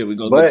that. Yeah, we're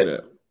gonna get to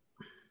that.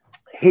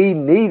 He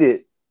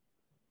needed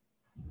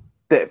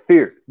that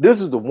fear.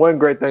 This is the one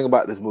great thing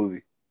about this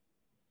movie.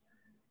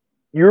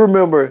 You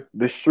remember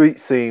the street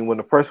scene when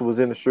the person was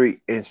in the street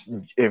and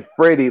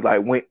Freddy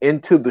like went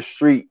into the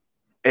street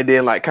and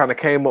then like kind of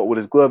came up with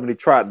his glove and he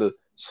tried to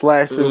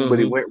slash him, but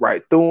he went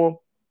right through him.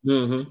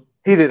 Mm-hmm.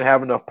 He didn't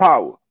have enough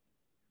power.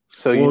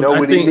 So you know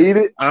what he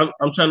needed? I'm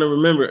trying to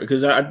remember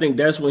because I think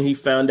that's when he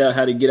found out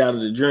how to get out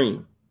of the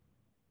dream.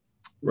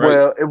 Right?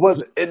 Well, it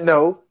wasn't.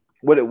 No,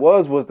 what it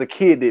was the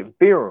kid didn't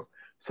fear him.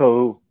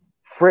 So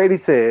Freddy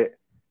said,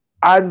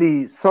 "I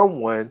need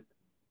someone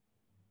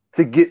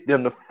to get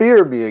them to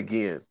fear me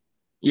again."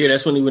 Yeah,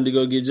 that's when he went to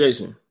go get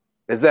Jason.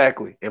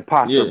 Exactly,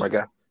 imposter, my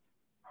guy.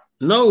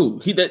 No,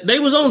 they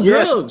was on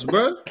drugs,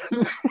 bro.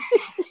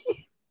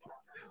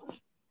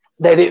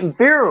 They didn't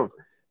fear him.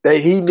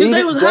 He needed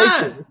they was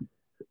Jason. High.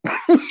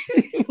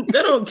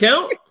 That don't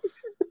count.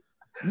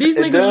 These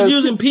niggas was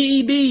using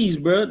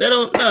PEDs, bro.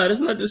 That's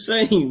not the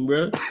same,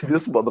 bro.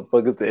 This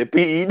motherfucker said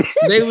PEDs.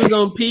 They was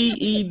on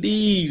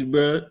PEDs,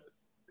 bro.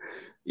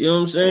 You know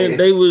what I'm saying?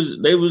 They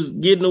was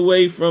getting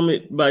away from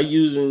it by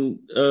using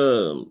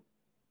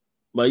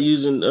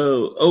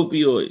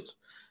opioids.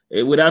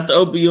 And without the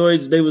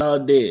opioids, they was all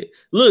dead.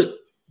 Look,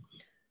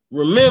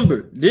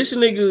 remember, this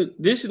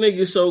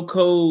nigga so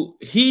cold,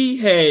 he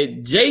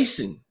had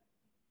Jason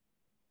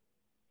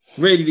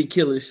ready to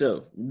kill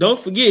himself. Don't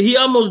forget, he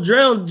almost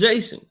drowned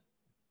Jason.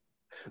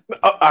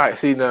 All right,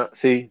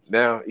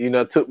 now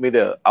you took me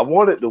there. I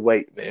wanted to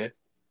wait, man.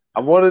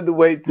 I wanted to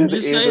wait till the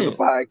end of the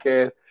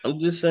podcast. I'm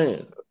just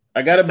saying.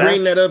 I gotta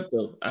bring that up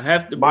though. I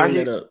have to bring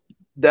that up.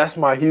 That's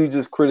my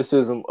hugest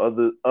criticism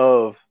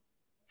of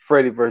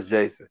Freddy vs.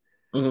 Jason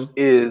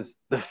is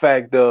the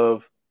fact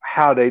of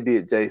how they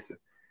did Jason.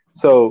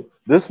 So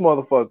this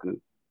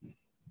motherfucker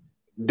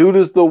do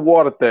this little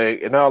water thing,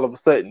 and all of a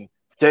sudden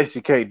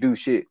Jason can't do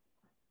shit.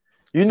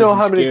 You know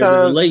how many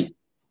times?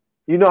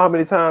 You know how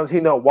many times he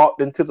walked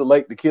into the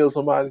lake to kill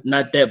somebody?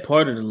 Not that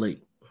part of the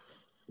lake,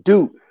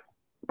 dude.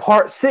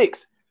 Part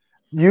 6.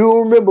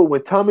 You remember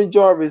when Tommy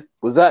Jarvis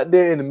was out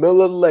there in the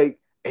middle of the lake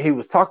and he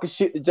was talking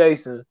shit to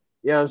Jason?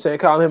 You know what I'm saying?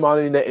 Calling him out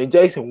in that, and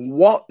Jason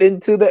walked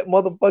into that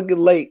motherfucking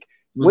lake,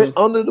 went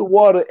under the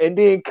water, and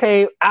then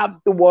came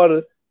out the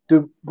water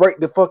to break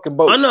the fucking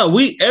boat. I know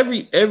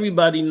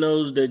everybody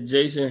knows that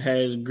Jason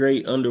has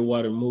great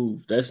underwater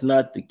moves. That's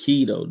not the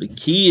key though. The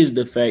key is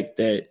the fact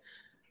that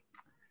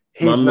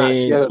my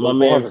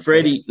man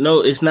Freddy. No,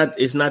 it's not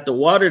the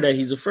water that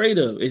he's afraid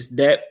of. It's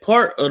that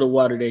part of the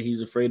water that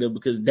he's afraid of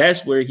because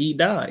that's where he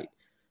died.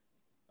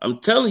 I'm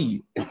telling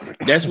you,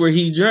 that's where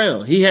he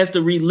drowned. He has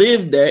to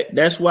relive that.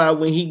 That's why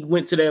when he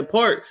went to that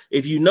part,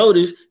 if you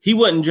notice, he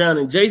wasn't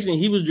drowning Jason.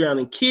 He was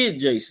drowning Kid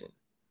Jason.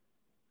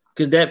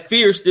 Because that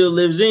fear still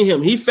lives in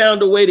him. He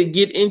found a way to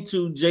get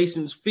into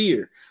Jason's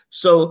fear.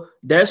 So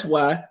that's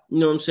why, you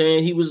know what I'm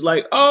saying? He was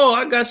like, oh,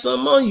 I got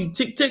something on you.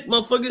 Tick, tick,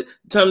 motherfucker.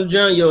 Time to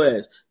drown your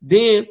ass.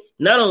 Then,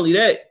 not only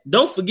that,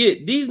 don't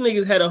forget, these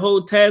niggas had a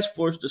whole task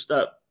force to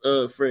stop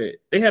Fred.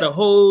 They had a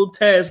whole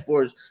task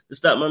force to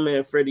stop my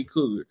man Freddy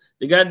Krueger.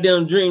 The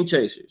goddamn Dream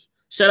Chasers.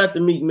 Shout out to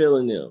Meek Mill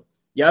and them.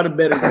 Y'all the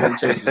better Dream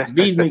Chasers.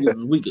 These niggas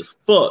was weak as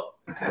fuck.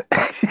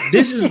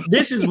 This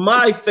is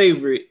my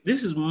favorite.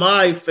 This is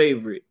my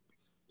favorite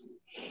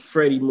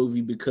Freddy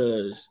movie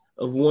because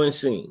of one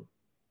scene.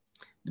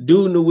 The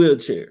dude in the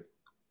wheelchair.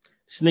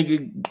 This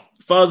nigga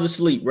falls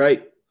asleep,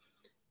 right?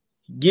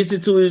 Gets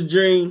into his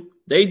dream.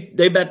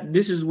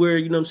 This is where,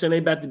 you know what I'm saying, they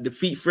about to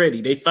defeat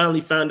Freddy. They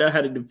finally found out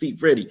how to defeat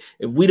Freddy.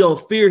 If we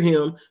don't fear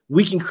him,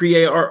 we can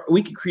create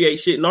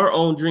shit in our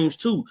own dreams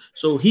too.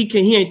 So he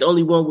ain't the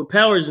only one with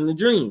powers in the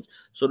dreams.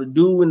 So the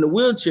dude in the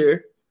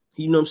wheelchair,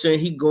 you know what I'm saying,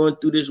 he going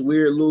through this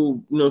weird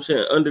little, you know what I'm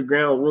saying,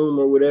 underground room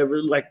or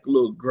whatever, like a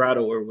little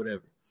grotto or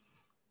whatever.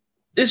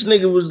 This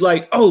nigga was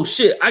like, oh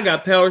shit, I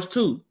got powers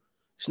too.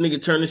 This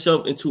nigga turned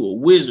himself into a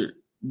wizard,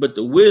 but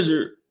the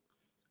wizard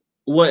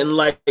wasn't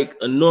like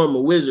a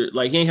normal wizard.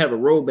 Like he ain't have a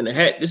robe and a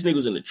hat. This nigga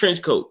was in a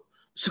trench coat.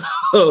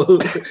 So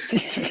this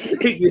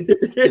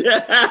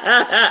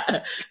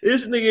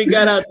nigga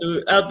got out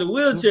the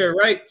wheelchair,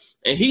 right?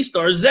 And he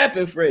started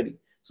zapping Freddy.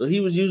 So he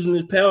was using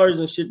his powers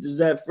and shit to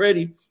zap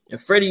Freddy.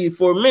 And Freddy,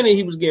 for a minute,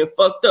 he was getting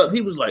fucked up. He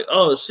was like,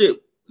 oh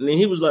shit. And then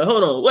he was like,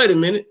 hold on, wait a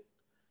minute.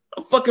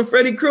 I'm fucking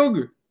Freddy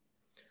Krueger.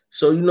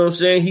 So, you know what I'm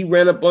saying? He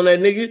ran up on that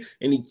nigga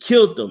and he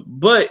killed him.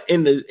 But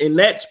in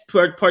that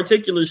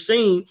particular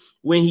scene,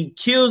 when he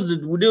kills the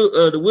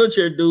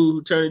wheelchair dude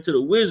who turned into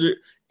the wizard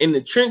in the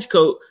trench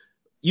coat,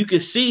 you can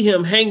see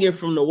him hanging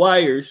from the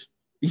wires,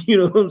 you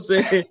know what I'm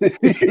saying?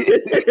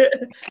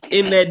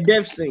 In that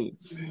death scene.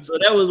 So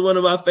that was one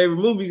of my favorite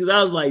movies because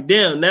I was like,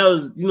 damn, that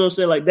was, you know what I'm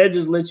saying? Like that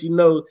just lets you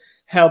know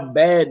how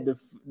bad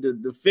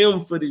the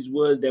film footage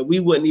was that we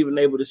wasn't even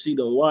able to see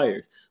the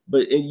wires.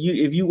 But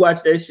if you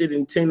watch that shit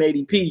in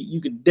 1080p, you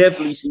could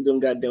definitely see them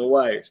goddamn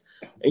wires.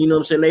 And you know what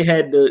I'm saying? They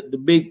had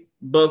the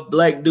buff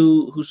black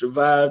dude who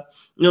survived.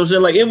 You know what I'm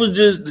saying? Like it was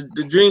just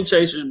the Dream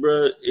Chasers,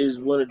 bro, is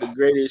one of the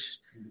greatest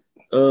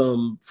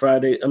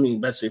Friday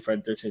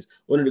 13th.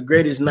 One of the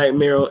greatest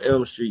Nightmare on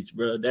Elm Streets,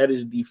 bro. That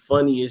is the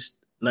funniest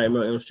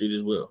Nightmare on Elm Street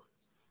as well.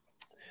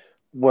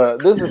 Well,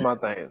 this is my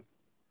thing.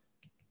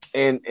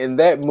 In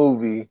that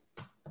movie,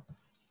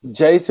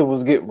 Jason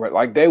was getting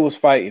like they was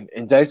fighting,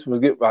 and Jason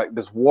was getting like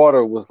this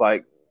water was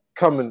like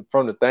coming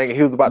from the thing, and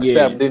he was about to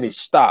stab him, then he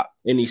stopped.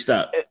 And he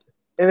stopped.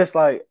 And it's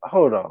like,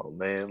 hold on,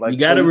 man. Like you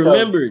gotta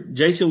remember,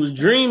 Jason was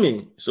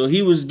dreaming, so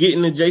he was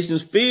getting to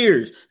Jason's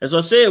fears. As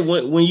I said,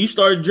 when you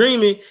start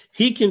dreaming,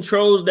 he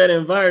controls that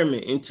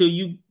environment until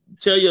you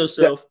tell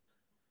yourself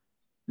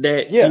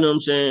that you know what I'm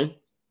saying,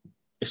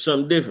 it's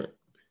something different.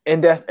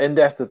 And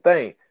that's the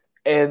thing.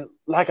 And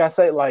like I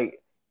say,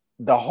 like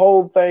the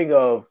whole thing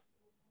of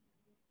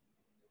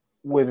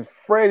when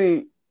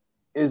Freddy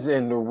is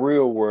in the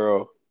real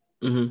world,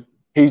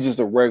 he's just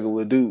a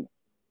regular dude.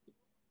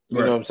 You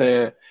know what I'm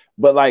saying?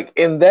 But like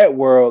in that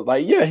world,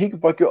 like he can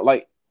fuck you up.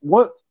 Like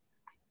what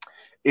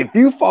if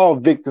you fall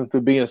victim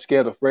to being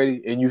scared of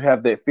Freddy and you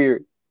have that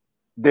fear,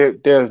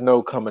 there's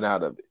no coming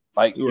out of it.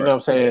 Like you know what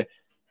I'm saying?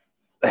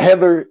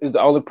 Heather is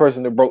the only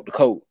person that broke the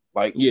code.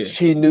 Like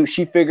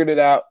she figured it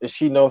out and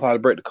she knows how to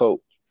break the code.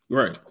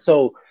 Right.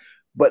 So,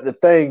 but the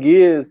thing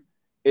is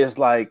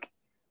like,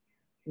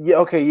 he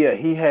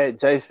had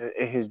Jason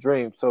in his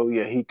dream. So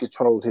he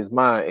controlled his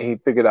mind and he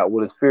figured out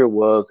what his fear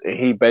was and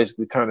he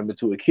basically turned him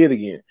into a kid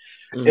again.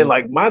 And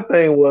like my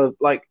thing was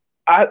like,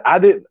 I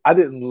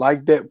didn't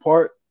like that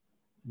part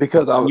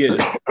because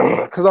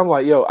because I'm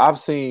like, I've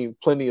seen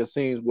plenty of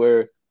scenes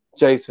where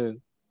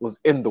Jason was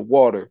in the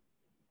water,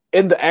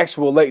 in the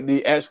actual lake that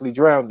he actually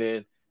drowned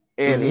in,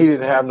 and he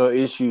didn't have no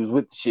issues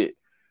with the shit.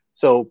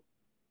 So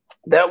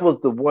that was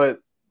the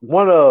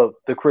one of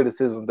the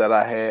criticisms that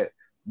I had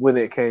when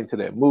it came to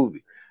that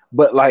movie.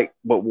 But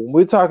when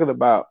we're talking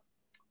about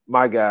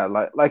my guy,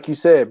 like you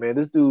said, man,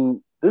 this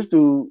dude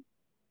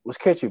was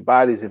catching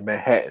bodies in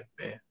Manhattan,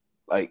 man.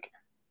 Like,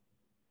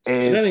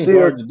 and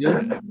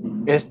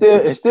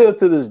still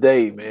to this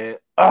day, man.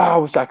 I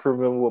wish I could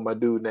remember what my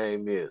dude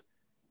name is.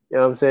 You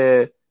know what I'm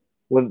saying?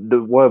 When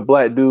the one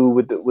black dude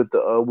with the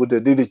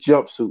Adidas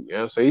jumpsuit, you know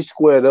what I'm saying? He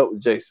squared up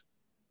with Jason.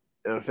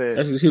 You know what I'm saying?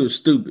 That's because he was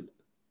stupid.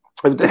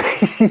 He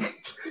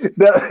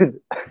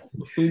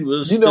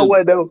was stupid. Know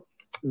what though?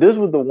 This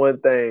was the one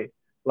thing,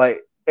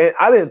 like, and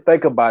I didn't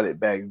think about it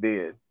back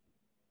then,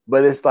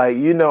 but it's like,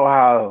 you know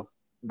how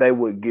they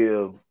would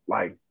give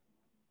like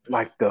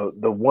the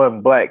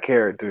one black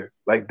character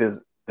like this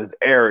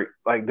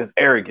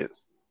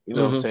arrogance. You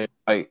know what I'm saying?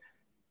 Like,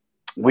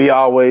 we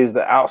always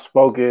the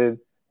outspoken,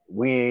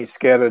 we ain't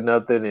scared of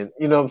nothing, and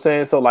you know what I'm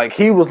saying? So like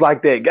he was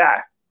like that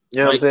guy. You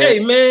know what I'm saying? Hey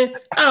man,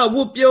 I'll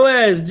whoop your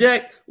ass,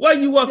 Jack. Why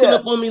you walking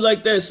up on me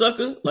like that,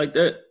 sucker? Like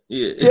that?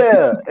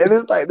 Yeah. And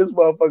it's like this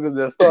motherfucker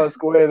just starts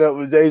squaring up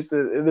with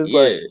Jason, and it's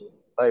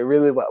like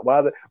really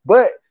why?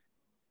 But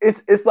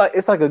it's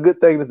like a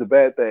good thing. It's a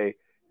bad thing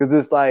because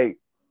it's like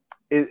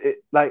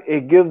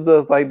it gives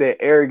us like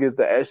that arrogance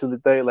to actually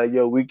think like,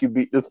 we could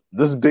beat this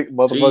big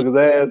motherfucker's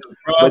ass.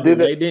 But then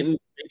they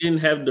didn't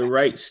have the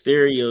right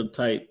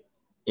stereotype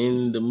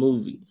in the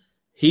movie.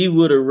 He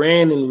would have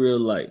ran in real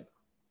life.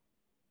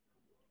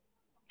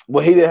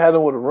 Well, he didn't have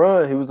nowhere to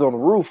run. He was on the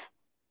roof.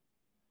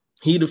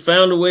 He'd have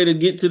found a way to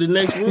get to the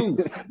next roof.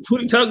 What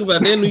are you talking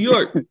about? They're in New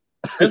York.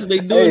 That's what they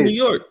do in New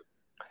York.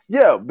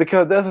 Yeah,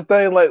 because that's the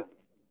thing. Like,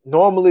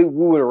 normally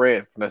we would have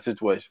ran from that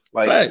situation.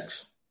 Like,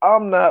 facts.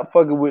 I'm not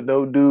fucking with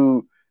no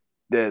dude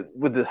that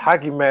with the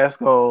hockey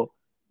mask on.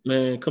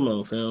 Man, come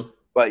on, fam.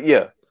 Like,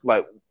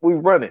 we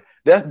running.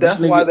 That's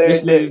why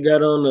this nigga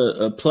got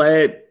on a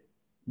plaid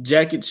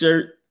jacket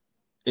shirt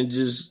and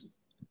just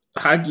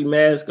hockey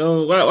mask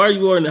on. Why are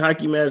you wearing a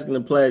hockey mask and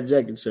a plaid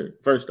jacket shirt?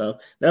 First off,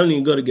 that don't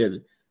even go together.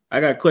 I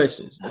got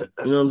questions. You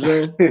know what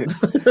I'm saying?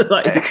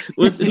 Like,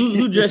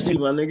 who dressed you,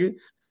 my nigga?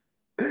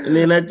 And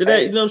then after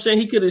that, you know what I'm saying?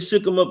 He could have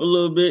shook him up a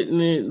little bit and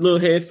then a little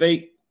head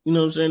fake, you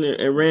know what I'm saying,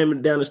 and ran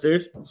him down the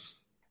stairs.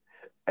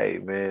 Hey,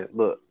 man,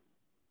 look.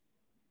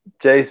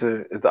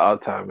 Jason is the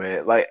all-time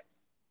man. Like,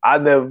 I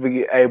never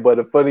forget. Hey, but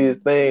the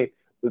funniest thing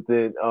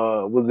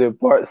was in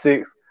part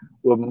 6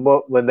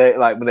 when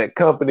that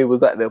company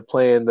was out there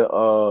playing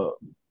the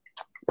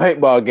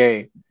paintball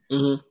game.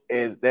 And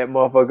that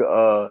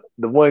motherfucker,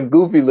 the one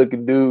goofy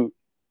looking dude,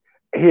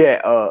 he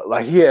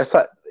was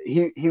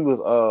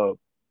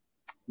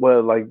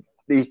like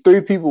these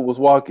 3 people was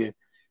walking,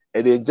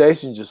 and then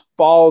Jason just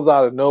falls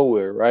out of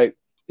nowhere, right?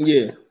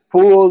 Yeah.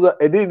 Pulls up,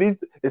 and then this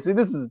is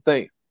the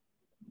thing.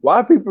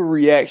 Why people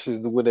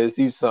reactions when they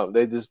see something,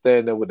 they just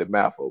stand there with their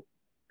mouth open.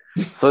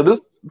 So this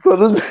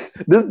fucking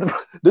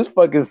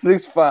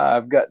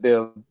 6'5",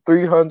 goddamn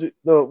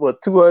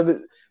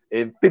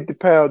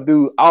 250-pound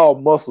dude, all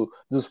muscle,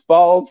 just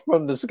falls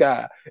from the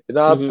sky, and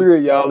all 3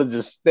 of y'all are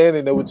just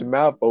standing there with your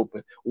mouth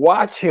open.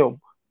 Watch him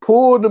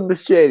pull the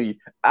machete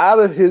out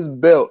of his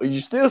belt, and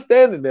you still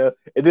standing there,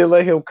 and then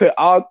let him cut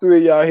all 3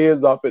 of y'all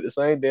heads off at the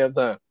same damn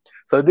time.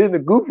 So then the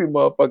goofy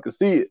motherfucker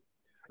see it,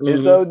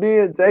 and so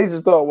then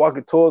Jason started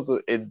walking towards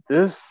him, and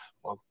this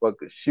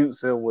motherfucker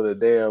shoots him with a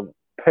damn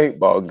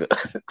paintball gun.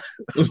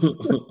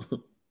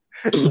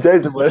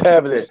 Jason, what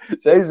happened?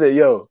 Jason said,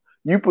 "Yo,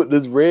 you put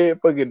this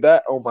red fucking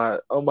dot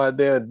on my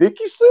damn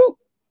Dickie suit."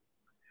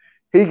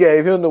 He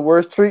gave him the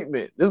worst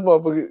treatment. This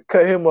motherfucker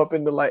cut him up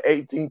into like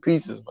 18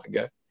 pieces, my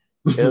guy.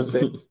 You know what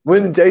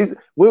I'm saying?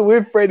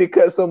 When Freddy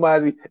cut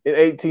somebody in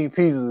 18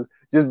 pieces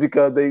just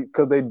because they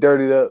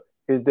dirtied up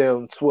his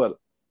damn sweater.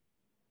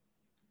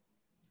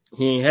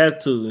 He ain't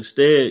have to.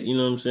 Instead, you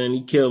know what I'm saying?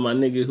 He killed my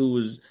nigga who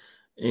was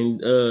in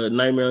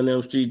Nightmare on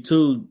Elm Street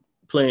 2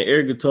 playing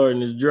air guitar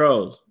in his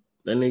drawers.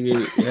 That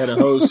nigga had a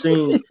whole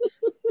scene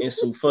in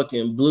some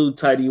fucking blue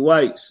tighty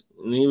whites.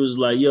 And he was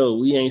like, yo,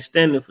 we ain't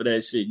standing for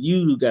that shit.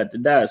 You got to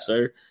die,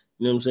 sir.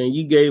 You know what I'm saying?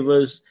 You gave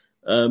us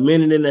a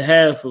minute and a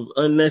half of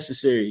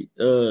unnecessary,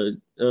 you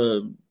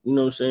know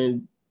what I'm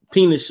saying,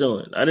 penis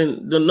showing.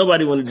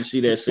 Nobody wanted to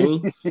see that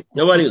scene.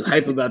 Nobody was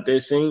hype about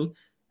that scene.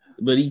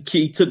 But he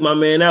took my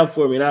man out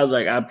for me, and I was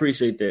like, I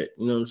appreciate that.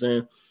 You know what I'm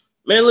saying?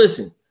 Man,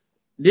 listen,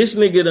 this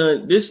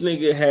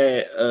nigga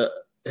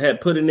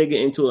had put a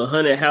nigga into a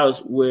haunted house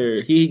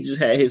where he just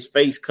had his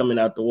face coming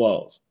out the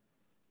walls.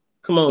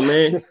 Come on,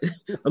 man.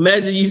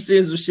 Imagine you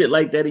seeing some shit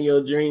like that in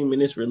your dream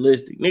and it's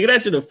realistic. Nigga,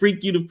 that should have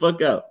freaked you the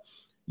fuck out.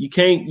 You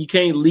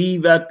can't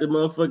leave out the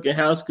motherfucking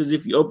house because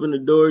if you open the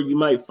door, you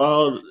might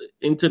fall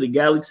into the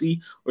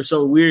galaxy or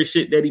some weird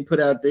shit that he put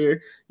out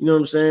there. You know what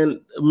I'm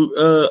saying?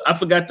 I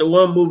forgot the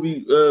one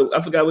movie.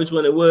 I forgot which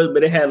one it was,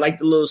 but it had like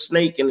the little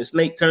snake and the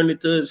snake turned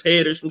into his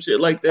head or some shit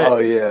like that. Oh,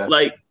 yeah.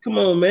 Like, come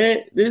on, man.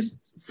 This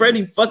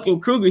Freddy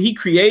fucking Krueger, he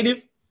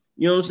creative.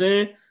 You know what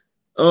I'm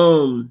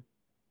saying?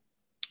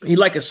 He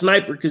like a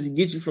sniper because he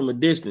gets you from a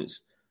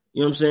distance.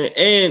 You know what I'm saying?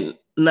 And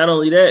not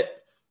only that,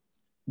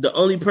 the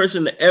only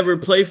person to ever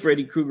play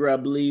Freddy Krueger, I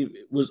believe,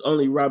 was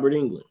only Robert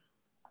Englund.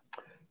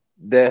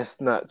 That's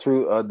not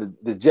true.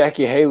 The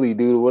Jackie Haley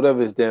dude, or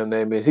whatever his damn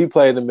name is, he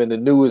played him in the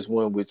newest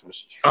one, which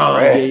was trash. Oh,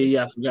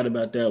 yeah. I forgot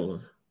about that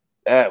one.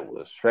 That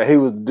was trash. He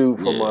was the dude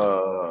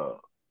from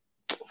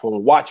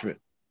Watchmen.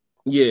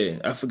 Yeah,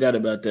 I forgot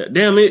about that.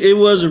 Damn, it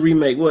was a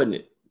remake, wasn't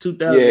it?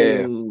 2000.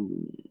 Yeah.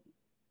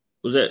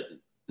 Was that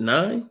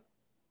 9?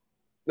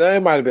 No,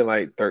 it might have been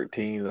like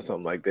 13 or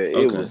something like that.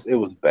 Okay. It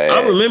was bad.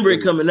 I remember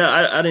it coming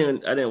out. I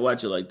didn't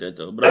watch it like that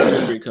though, but I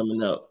remember it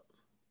coming out.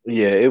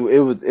 Yeah, it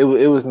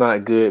was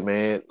not good,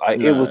 man.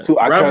 Like it was too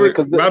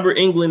iconic. Robert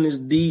Englund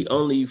is the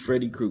only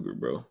Freddy Krueger,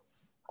 bro.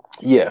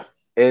 Yeah,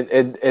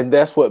 and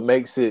that's what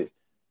makes it.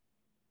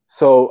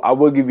 So I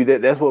will give you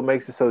that. That's what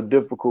makes it so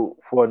difficult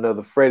for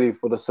another Freddy,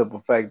 for the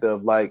simple fact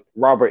of like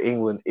Robert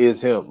Englund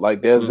is him.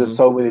 Like there's been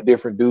so many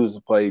different dudes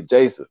who played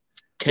Jason.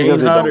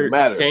 Kane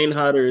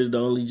Hodder is the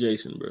only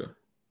Jason, bro.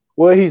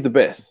 Well, he's the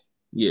best.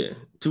 Yeah.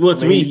 To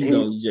me, he's the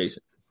only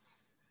Jason.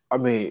 I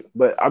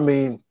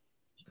mean,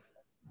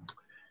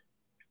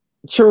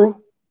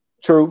 true.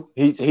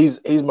 He's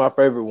my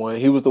favorite one.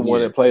 He was the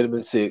one that played him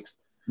in 6.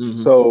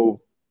 Mm-hmm.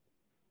 So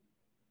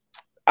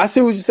I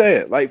see what you're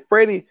saying. Like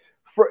Freddy,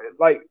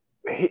 like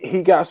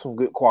he got some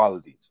good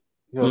qualities.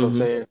 You know what I'm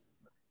saying?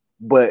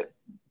 But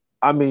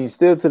I mean,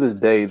 still to this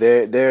day,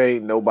 there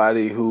ain't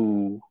nobody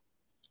who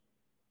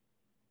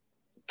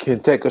can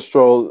take a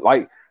stroll.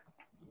 Like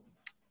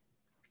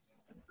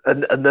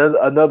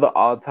another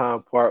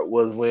all-time part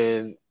was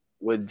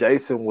when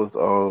Jason was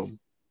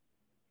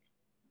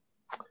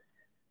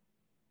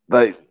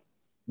like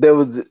there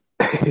was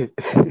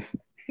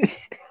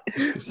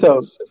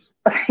so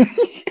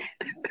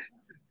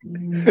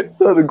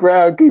the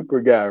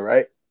groundkeeper guy,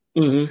 right?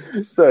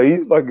 Mm-hmm. So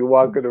he's fucking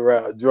walking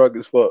around drunk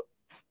as fuck.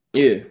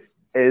 Yeah.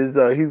 And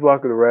so he's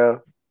walking around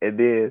and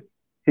then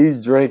he's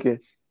drinking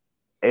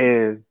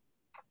and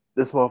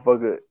this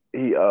motherfucker,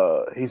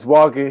 he's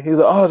walking. He's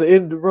like, oh, the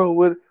end of the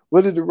road.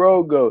 Where did the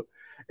road go?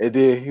 And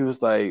then he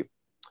was like,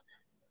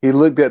 he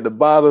looked at the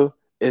bottle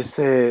and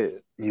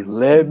said, you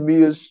led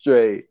me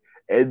astray.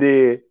 And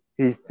then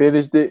he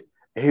finished it.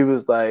 And he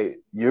was like,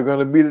 you're going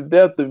to be the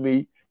death of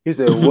me. He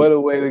said, what a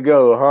way to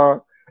go, huh?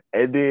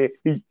 And then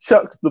he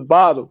chucks the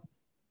bottle.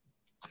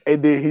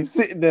 And then he's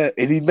sitting there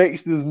and he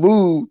makes this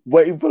move,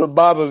 waiting for the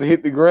bottle to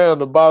hit the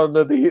ground. The bottle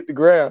doesn't hit the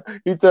ground.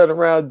 He turned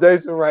around,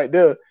 Jason right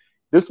there.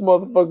 This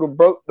motherfucker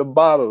broke the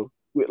bottle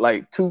with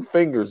like 2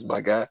 fingers, my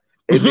guy,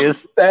 and then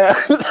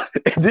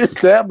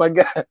stabbed my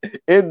guy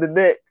in the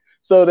neck.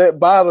 So that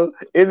bottle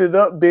ended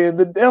up being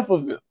the death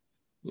of him.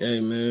 Hey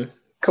man,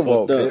 come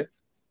on, man.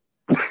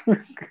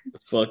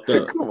 Fucked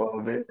up. Come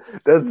on, man.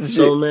 That's the shit.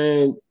 So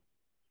man.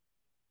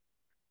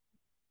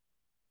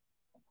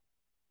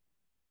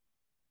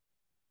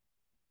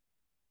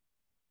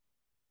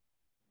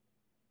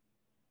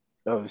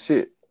 Oh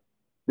shit!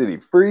 Did he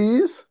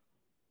freeze?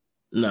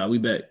 Nah, we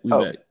back. We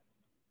back.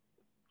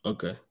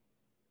 Okay.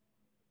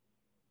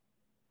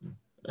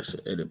 That's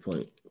an edit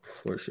point.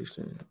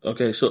 416.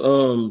 Okay,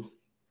 so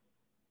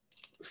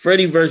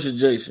Freddy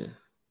versus Jason.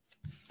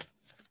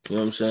 You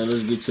know what I'm saying?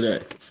 Let's get to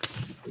that.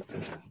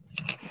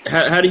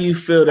 How do you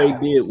feel they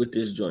did with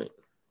this joint?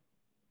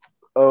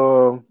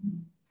 I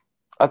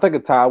think a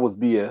tie was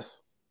BS.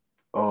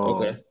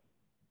 Okay.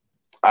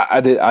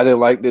 I didn't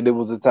like that it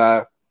was a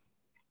tie.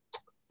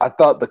 I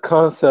thought the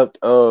concept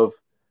of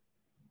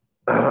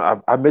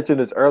I mentioned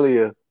this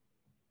earlier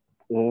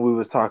when we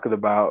was talking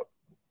about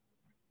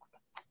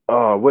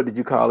what did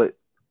you call it?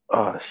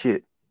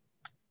 Shit,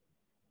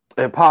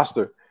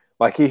 imposter.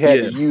 Like he had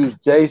to Yeah. use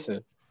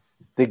Jason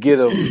to get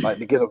him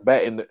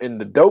back.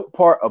 And the dope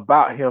part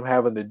about him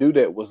having to do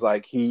that was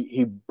like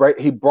he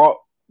brought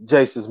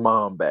Jason's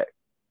mom back.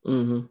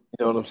 Mm-hmm. You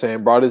know what I'm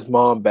saying? Brought his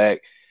mom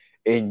back,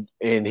 and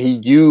he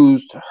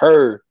used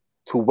her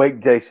to wake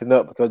Jason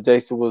up because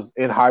Jason was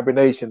in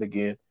hibernation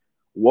again.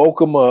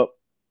 Woke him up.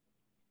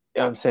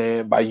 You know what I'm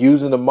saying, by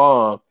using the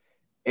mom,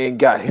 and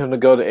got him to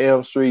go to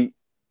Elm Street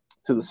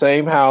to the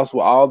same house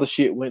where all the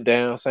shit went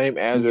down, same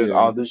address, Yeah.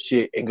 all this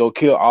shit, and go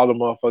kill all the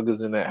motherfuckers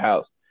in that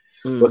house.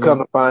 Mm-hmm. But come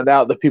to find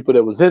out, the people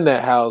that was in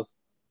that house,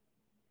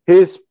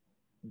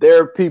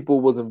 their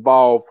people was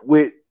involved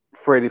with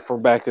Freddy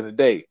from back in the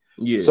day.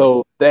 Yeah.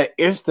 So that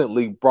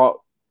instantly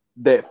brought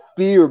that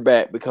fear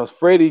back because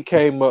Freddy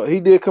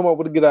did come up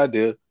with a good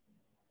idea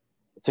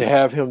to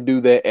have him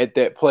do that at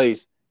that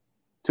place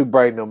to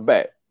bring them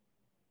back.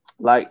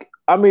 Like,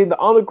 I mean, the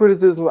only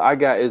criticism I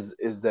got is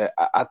that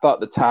I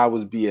thought the tie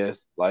was BS.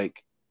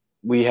 Like,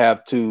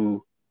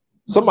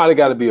 somebody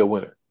got to be a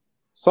winner.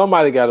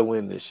 Somebody got to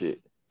win this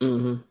shit.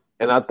 Mm-hmm.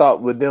 And I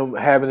thought with them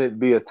having it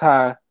be a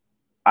tie,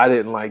 I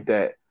didn't like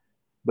that.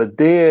 But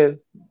then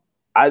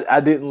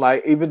I didn't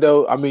like, even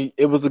though, I mean,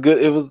 you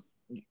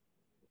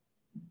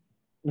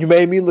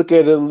made me look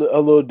at it a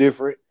little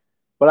different,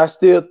 but I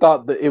still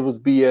thought that it was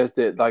BS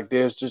that, like,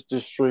 there's just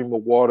this stream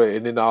of water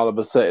and then all of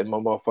a sudden my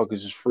motherfucker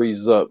just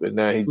freezes up and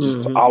now he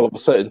just all of a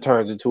sudden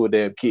turns into a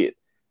damn kid.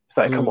 It's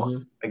like, come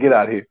on, get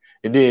out of here.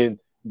 And then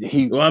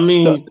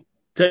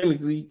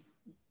technically,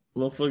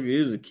 motherfucker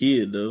is a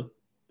kid, though.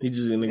 He's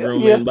just in a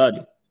grown man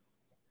body.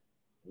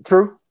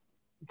 True.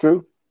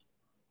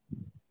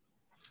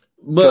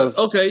 But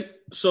okay,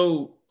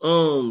 so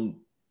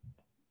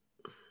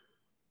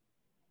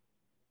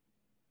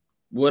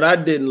what I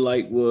didn't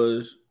like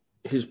was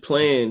his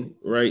plan,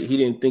 right? He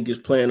didn't think his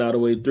plan all the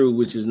way through,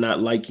 which is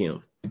not like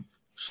him.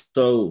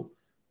 So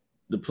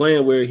the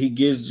plan where he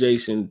gets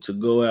Jason to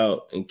go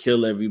out and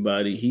kill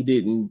everybody, he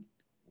didn't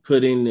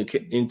put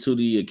into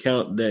the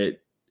account that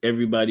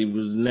everybody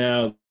was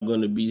now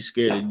going to be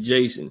scared of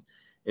Jason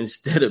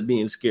instead of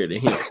being scared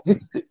of him.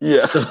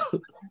 Yeah. So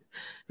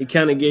he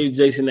kind of gave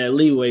Jason that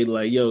leeway,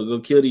 like, yo, go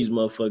kill these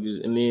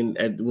motherfuckers. And then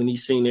when he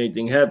seen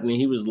everything happening,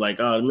 he was like,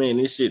 oh, man,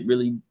 this shit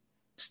really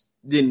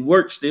didn't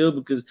work still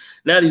because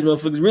now these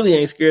motherfuckers really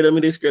ain't scared of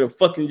me. They're scared of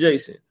fucking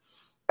Jason.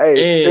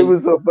 Hey, it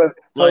was so funny.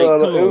 Like,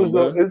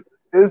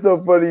 it's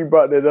so funny you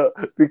brought that up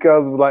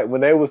because, like,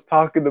 when they was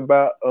talking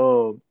about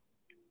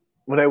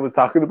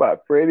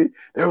Freddy,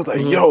 they was like,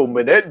 yo,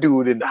 man, that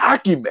dude in the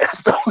hockey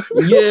mask.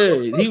 Yeah,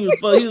 he was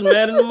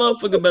mad at the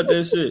motherfucker about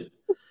that shit.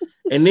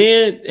 And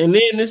then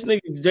this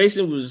nigga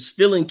Jason was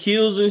stealing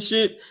kills and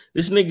shit.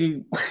 This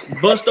nigga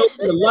bust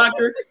open the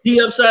locker.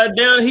 He upside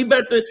down. He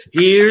about to,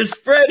 here's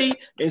Freddy.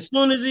 As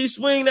soon as he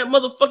swing, that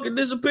motherfucker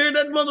disappeared.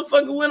 That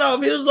motherfucker went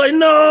off. He was like,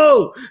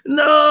 no.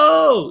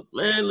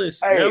 Man,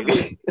 listen.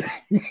 Hey.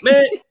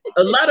 Man,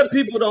 a lot of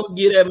people don't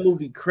give that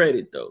movie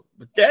credit, though.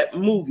 But that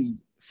movie,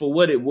 for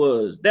what it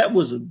was, that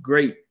was a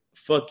great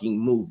fucking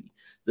movie.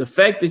 The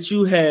fact that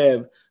you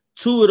have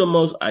two of the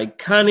most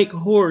iconic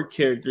horror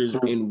characters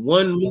in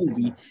one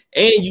movie,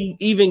 and you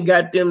even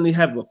got them to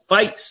have a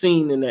fight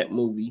scene in that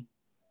movie,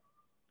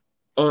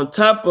 on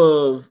top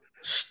of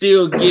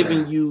still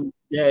giving you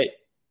that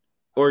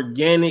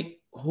organic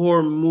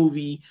horror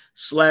movie,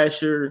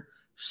 slasher,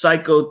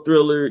 psycho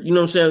thriller, you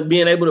know what I'm saying?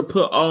 Being able to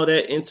put all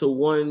that into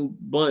one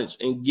bunch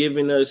and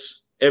giving us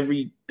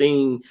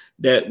everything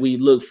that we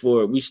look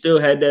for. We still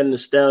had that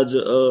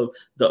nostalgia of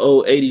the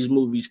old 80s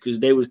movies because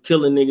they was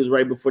killing niggas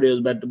right before they was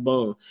about to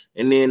bone.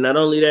 And then not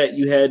only that,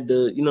 you had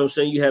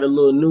you had a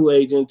little new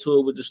age into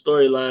it with the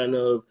storyline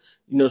of,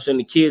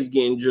 the kids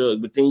getting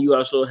drugged. But then you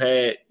also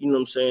had,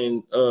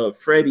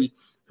 Freddy,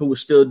 who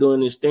was still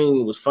doing his thing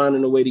and was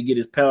finding a way to get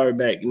his power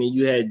back. And then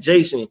you had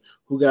Jason,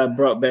 who got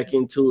brought back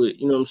into it,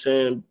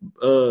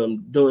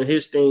 doing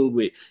his thing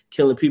with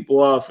killing people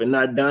off and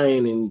not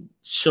dying and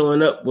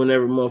showing up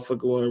whenever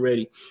motherfucker wasn't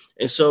ready.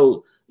 And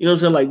so,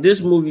 like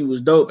this movie was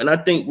dope. And I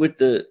think with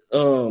the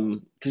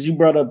because you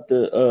brought up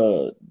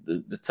the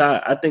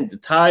tie, I think the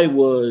tie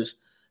was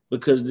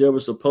because there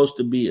was supposed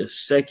to be a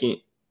second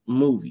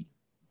movie.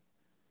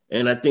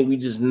 And I think we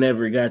just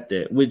never got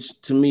that, which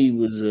to me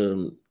was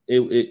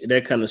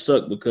that kind of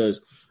sucked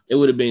because it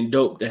would have been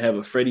dope to have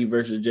a Freddy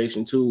versus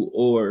Jason 2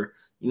 or,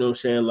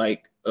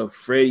 like a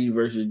Freddy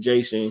versus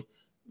Jason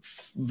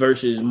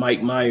versus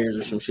Mike Myers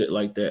or some shit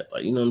like that.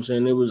 Like,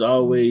 it was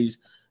always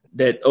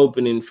that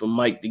opening for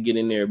Mike to get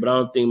in there, but I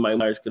don't think Mike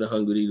Myers could have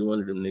hung with either one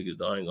of them niggas,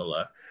 though. I ain't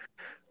gonna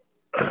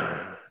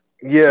lie.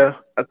 Yeah,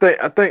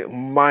 I think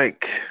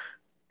Mike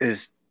is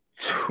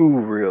too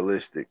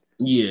realistic.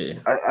 Yeah.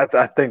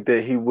 I think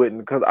that he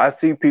wouldn't, because I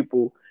see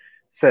people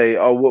say,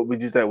 oh, what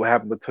would you think would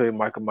happen between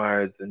Michael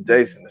Myers and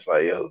Jason? It's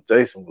like, yo,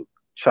 Jason would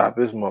chop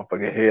his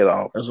motherfucking head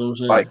off. That's what I'm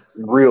saying. Like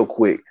real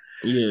quick.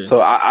 Yeah.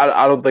 So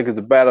I don't think it's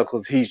a battle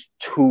because he's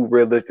too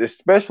realistic,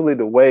 especially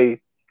the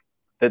way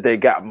that they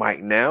got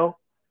Mike now.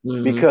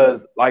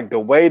 Because like the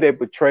way they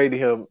portrayed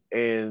him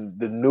in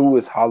the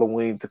newest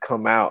Halloween to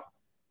come out,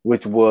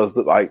 which was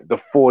like the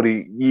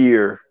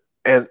 40-year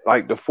and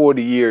like the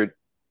 40-year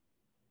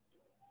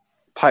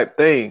type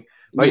thing.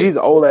 Like he's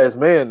an old ass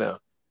man now.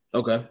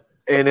 Okay.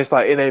 And it's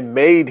like, and they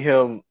made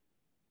him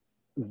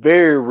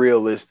very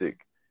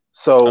realistic.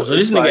 So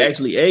this nigga like,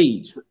 actually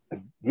aged.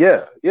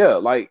 Yeah.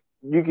 Like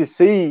you can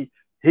see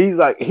he's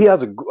like, he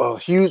has a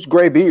huge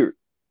gray beard.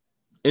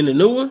 In the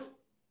new one?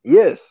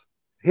 Yes.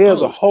 He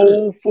has a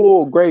whole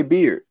full gray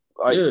beard.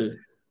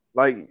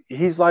 Like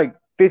he's like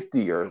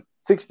 50 or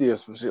 60 or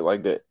some shit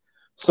like that.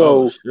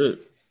 So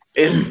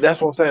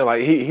that's what I'm saying.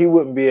 Like he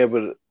wouldn't be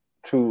able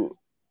to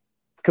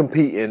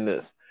compete in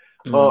this.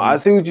 I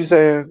see what you're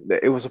saying.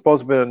 That it was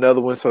supposed to be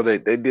another one, so they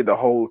did the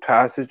whole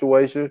tie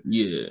situation.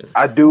 Yeah.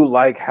 I do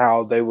like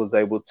how they was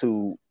able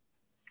to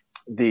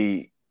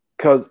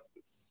because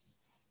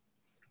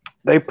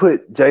they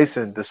put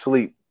Jason to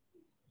sleep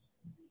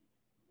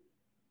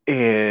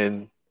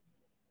and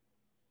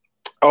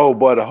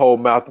boy, the whole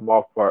mouth him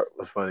off part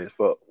was funny as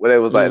fuck. When they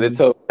was like, they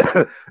told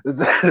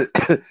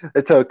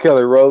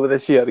Kelly Rowland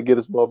that she had to get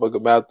this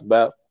motherfucker mouth to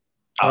mouth.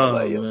 I was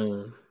like,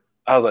 man.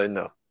 I was like,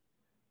 no.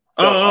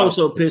 I was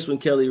so pissed when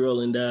Kelly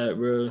Rowland died,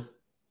 bro.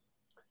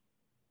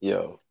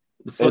 Yo.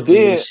 The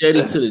fucking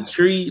machete to the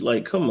tree.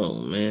 Like, come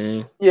on,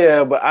 man.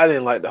 Yeah, but I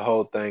didn't like the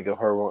whole thing of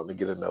her wanting to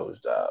get a nose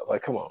job.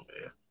 Like, come on,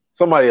 man.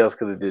 Somebody else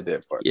could have did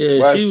that part.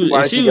 Yeah,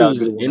 she was,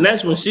 and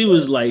that's when she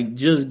was like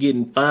just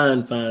getting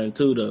fine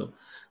too, though.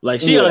 Like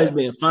she always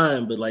been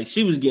fine, but like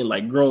she was getting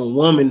like grown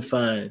woman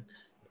fine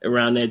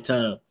around that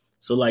time.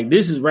 So like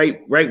this is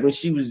right when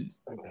she was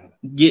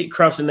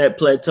crossing that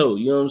plateau.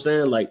 You know what I'm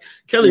saying? Like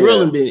Kelly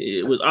Rowland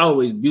it was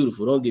always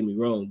beautiful. Don't get me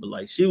wrong, but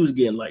like she was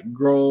getting like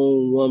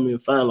grown woman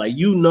fine. Like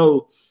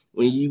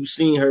when you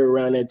seen her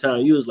around that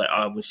time, you was like,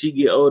 when she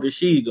get older,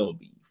 she gonna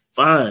be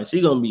fine.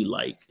 She gonna be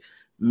like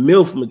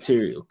MILF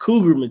material,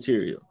 cougar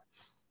material.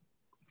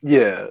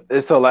 Yeah,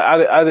 and so like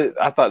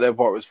I thought that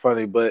part was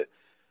funny, but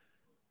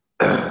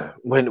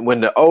when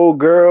the old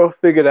girl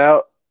figured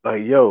out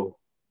like, yo,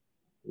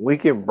 we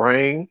can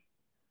bring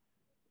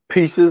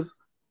pieces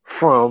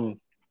from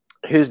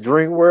his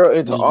dream world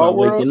into our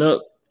world. Waking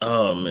up.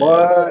 Oh man.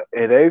 But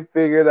and they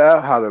figured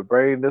out how to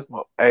bring this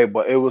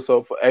but it was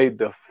so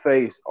the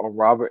face on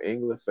Robert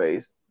Englund's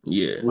face.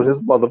 Yeah. When this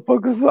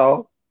motherfucker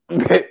saw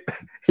that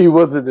he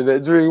wasn't in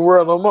that dream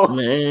world no more.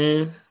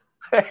 Man.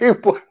 Hey,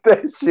 boy,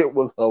 that shit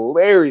was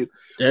hilarious.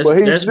 That's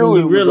when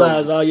you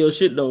realize all your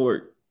shit don't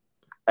work.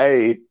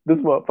 Hey, this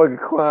motherfucker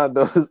climbed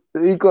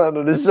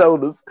on his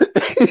shoulders.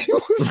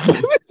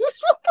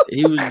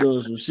 He was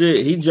doing some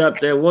shit. He dropped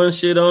that one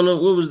shit on him.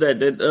 What was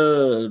that?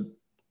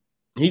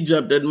 He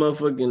dropped that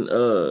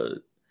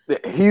motherfucking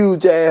that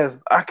huge ass.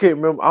 I can't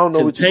remember. I don't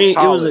know what you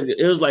call it.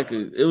 It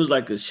was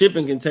like a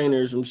shipping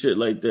container or some shit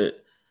like that.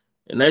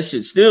 And that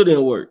shit still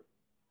didn't work.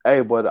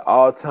 Hey, boy, the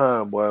all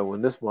time, boy,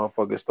 when this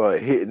motherfucker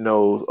started hitting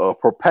those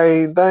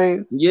propane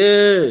things.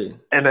 Yeah.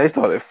 And they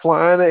started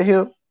flying at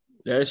him.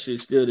 That shit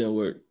still didn't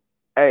work.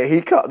 Hey,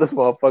 he caught this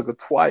motherfucker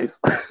twice.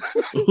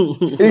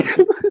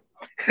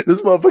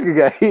 This motherfucker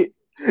got hit.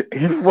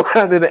 He's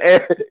flying in the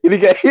air and he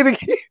got hit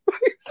again.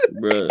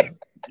 Bruh,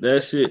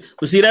 that shit.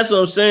 But see, that's what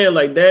I'm saying.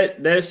 Like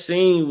that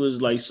scene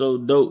was like so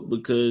dope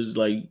because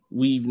like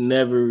we've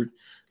never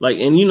like,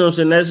 and you know what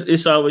I'm saying,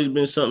 it's always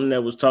been something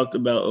that was talked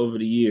about over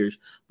the years,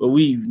 but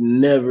we've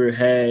never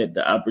had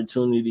the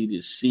opportunity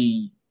to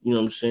see, you know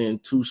what I'm saying,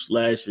 two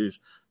slashers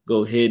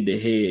go head to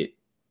head.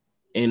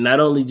 And not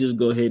only just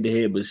go head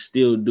to head, but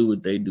still do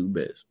what they do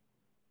best.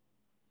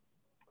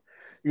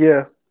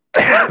 Yeah.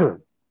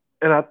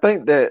 And I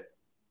think that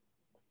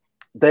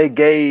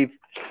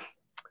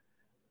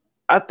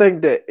I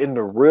think that in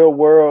the real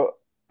world,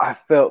 I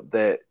felt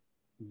that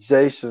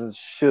Jason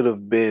should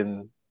have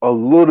been a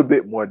little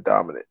bit more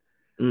dominant.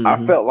 Mm-hmm.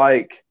 I felt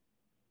like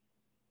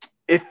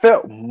it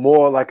felt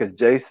more like a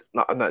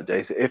not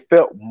Jason. It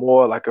felt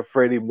more like a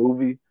Freddy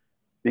movie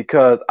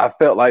because I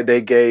felt like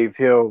they gave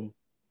him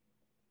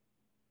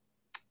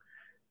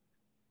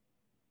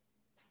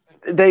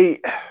it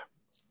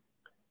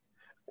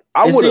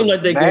seemed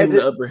like they gave him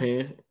the upper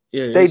hand.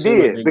 Yeah, they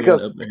did like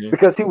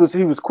because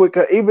he was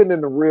quicker. Even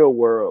in the real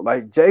world,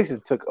 like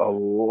Jason took a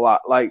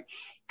lot. Like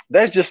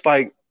that's just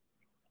like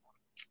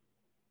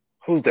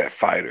who's that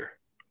fighter?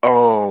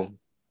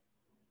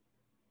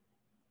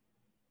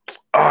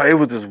 It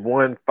was just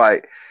one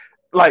fight,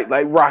 like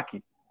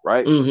Rocky,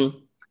 right? Mm-hmm.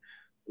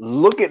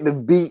 Look at the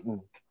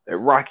beating that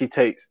Rocky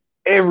takes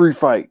every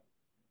fight,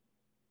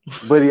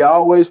 but he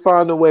always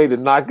found a way to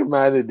knock him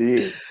out at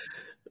the end.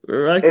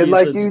 Rocky and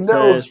like you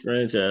know,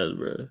 franchise,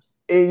 bro.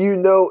 And you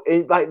know,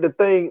 and like the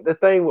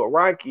thing with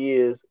Rocky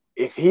is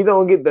if he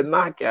don't get the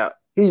knockout,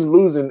 he's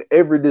losing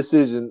every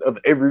decision of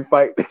every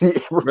fight that he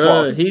ever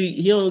fought.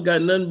 He don't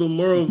got nothing but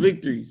moral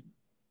victories.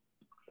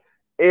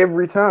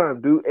 Every time,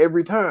 dude,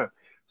 every time.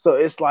 So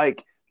it's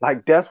like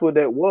that's what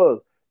that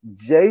was.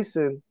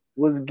 Jason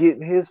was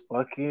getting his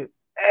fucking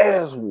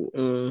ass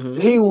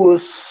whooped. He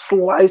was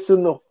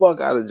slicing the fuck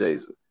out of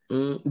Jason.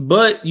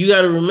 But you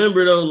got to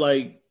remember though,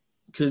 like,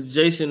 because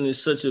Jason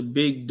is such a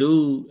big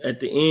dude. At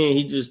the end,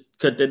 he just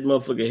cut that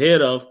motherfucker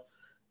head off,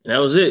 and that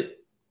was it.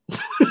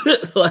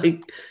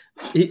 Like,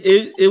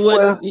 it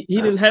wasn't. He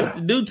didn't have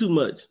to do too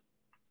much.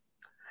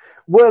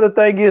 Well, the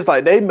thing is,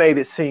 like, they made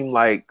it seem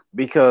like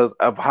because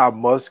of how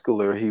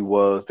muscular he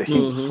was, that he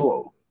was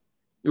slow.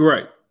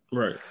 Right.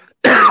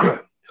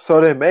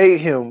 So they made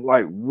him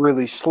like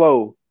really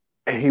slow,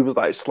 and he was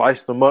like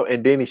slicing them up,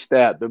 and then he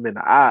stabbed them in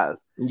the eyes.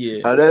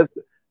 Yeah.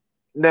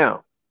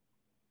 Now,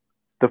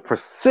 the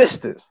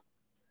persistence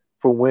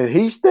for when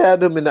he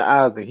stabbed him in the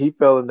eyes and he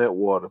fell in that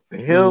water, for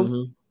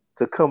him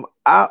to come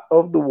out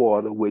of the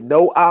water with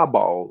no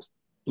eyeballs,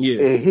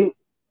 and hit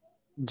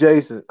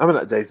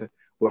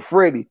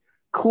Freddy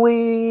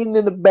clean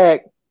in the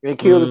back and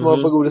kill this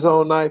motherfucker with his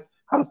own knife.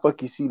 How the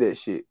fuck you see that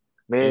shit,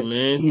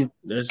 man?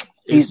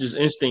 It's just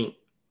instinct.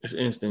 It's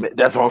instinct.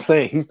 That's what I'm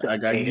saying. I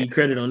got to give you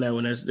credit on that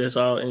one. That's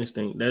all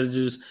instinct. That's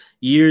just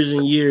years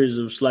and years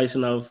of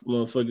slicing off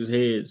motherfuckers'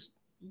 heads.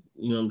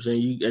 You know what I'm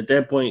saying? At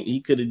that point, he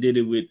could have did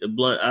it with a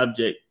blunt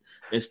object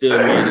and still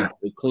made it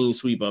a clean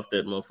sweep off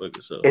that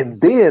motherfucker. So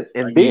and then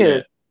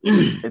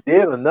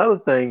another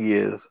thing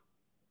is,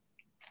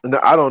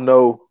 I don't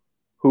know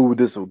who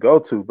this will go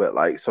to, but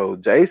like, so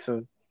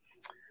Jason,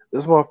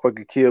 this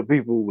motherfucker killed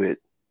people with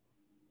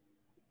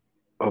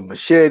a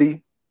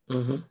machete.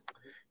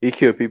 He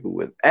killed people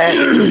with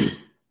axes.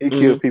 He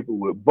killed people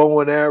with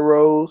bow and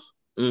arrows.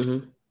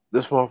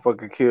 This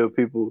motherfucker killed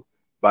people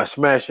by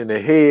smashing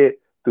their head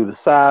through the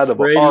side of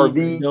an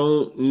RV.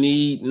 Don't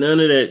need none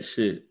of that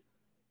shit.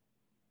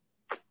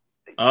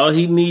 All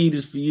he needs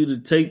is for you to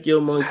take your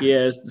monkey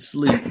ass to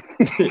sleep,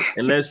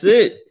 and that's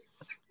it.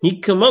 He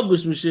come up with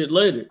some shit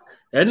later.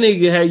 That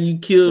nigga had you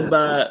killed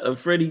by a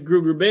Freddy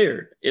Krueger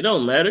bear. It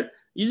don't matter.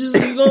 You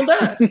gonna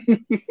die.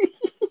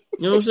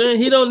 You know what I'm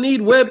saying? He don't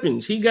need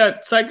weapons. He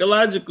got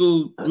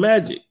psychological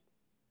magic.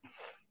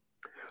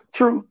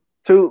 True.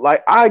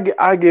 Like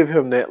I give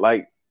him that.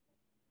 Like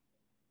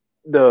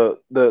the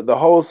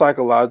whole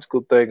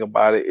psychological thing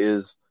about it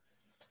is,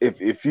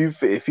 if you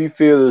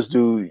feel this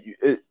dude,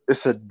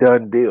 it's a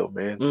done deal,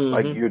 man.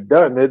 Like, you're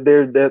done.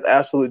 There's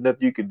absolutely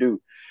nothing you can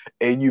do.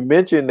 And you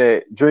mentioned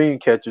that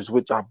Dreamcatchers,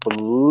 which I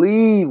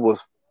believe was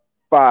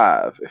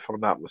 5, if I'm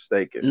not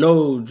mistaken.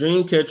 No,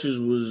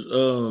 Dreamcatchers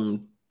was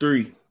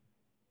 3. It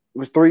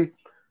was 3.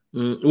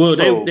 Well,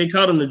 they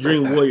called them the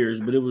Dream Warriors,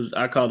 but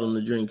I called them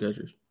the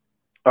Dreamcatchers.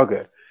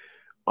 Okay.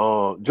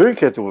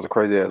 Dreamcatcher was a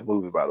crazy ass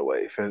movie, by the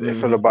way.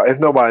 If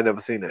nobody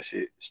never seen that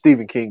shit,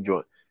 Stephen King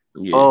joint.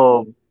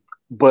 Yeah.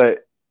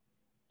 But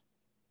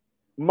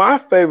my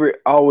favorite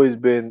always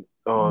been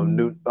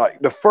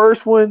the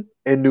first one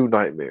and New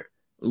Nightmare.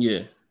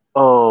 Yeah.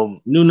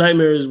 New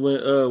Nightmare is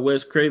when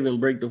Wes Craven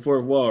break the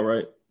fourth wall,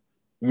 right?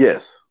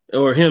 Yes.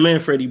 Or him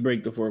and Freddy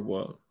break the fourth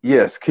wall.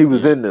 Yes, he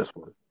was in this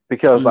one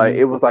because like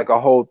it was like a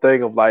whole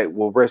thing of like,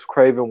 well, Wes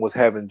Craven was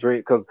having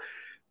dreams, because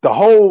the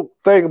whole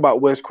thing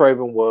about Wes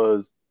Craven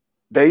was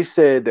they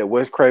said that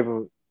Wes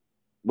Craven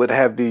would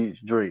have these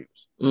dreams.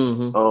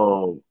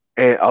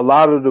 And a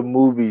lot of the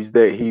movies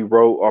that he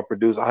wrote or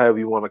produced, or however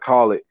you want to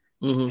call it,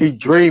 he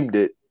dreamed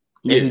it,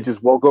 and he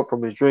just woke up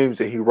from his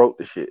dreams and he wrote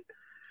the shit.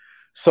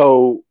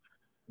 So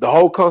the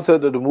whole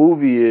concept of the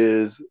movie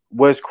is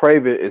Wes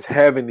Craven is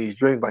having these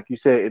dreams, like you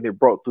said, and it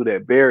broke through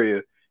that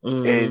barrier.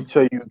 And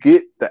so you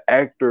get the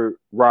actor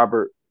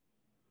Robert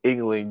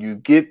Englund, you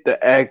get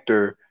the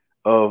actor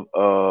of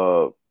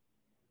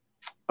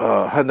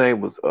her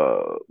name was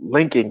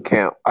Lincoln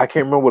Camp. I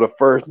can't remember what her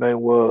first name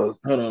was.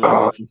 Hold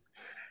on,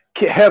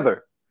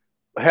 Heather.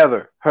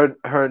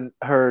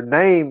 Her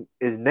name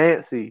is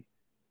Nancy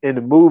in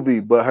the movie,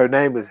 but her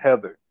name is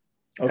Heather.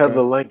 Okay.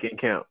 Heather Lincoln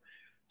Camp.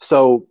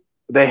 So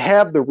they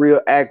have the real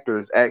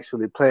actors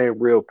actually playing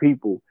real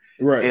people,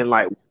 right? And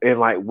like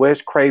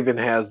Wes Craven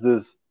has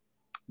this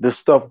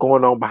stuff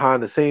going on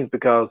behind the scenes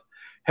because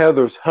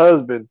Heather's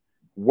husband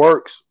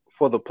works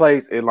for the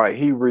place, and like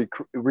he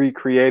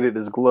recreated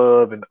his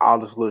glove and all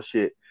this little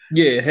shit.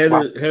 Yeah,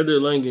 Heather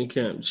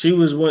Langenkamp. She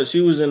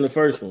was in the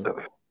first one.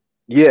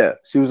 Yeah,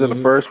 she was in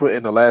the first one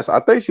and the last.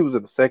 I think she was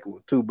in the second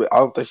one too, but I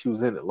don't think she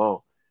was in it long.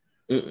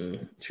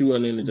 She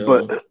wasn't in it that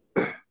long.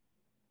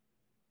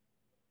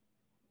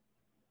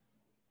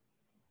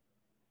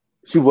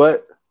 She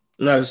what?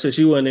 No, so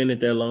she wasn't in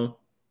it that long.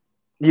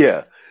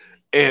 Yeah,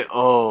 and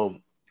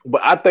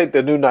but I think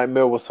the New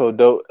Nightmare was so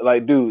dope.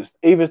 Like, dudes,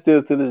 even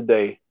still to this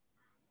day,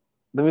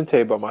 let me tell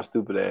you about my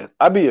stupid ass.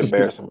 I be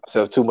embarrassing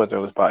myself too much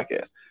on this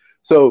podcast.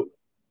 So,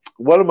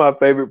 one of my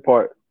favorite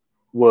part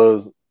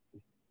was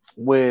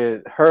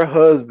when her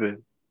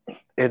husband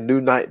in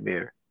New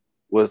Nightmare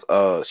was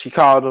she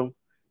called him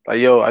like,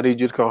 yo, I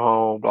need you to come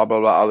home, blah blah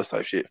blah, all this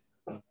type of shit.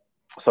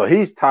 So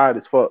he's tired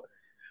as fuck.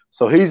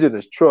 So he's in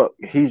his truck.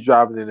 He's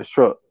driving in his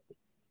truck.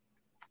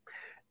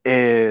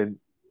 And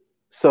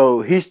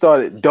so he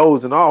started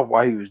dozing off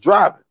while he was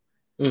driving.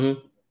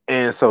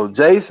 And so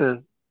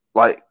Jason,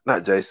 like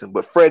not Jason,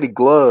 but Freddy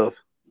Glove,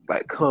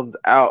 like comes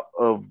out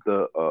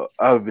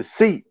of his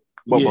seat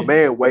but my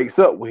man wakes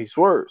up when he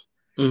swerves.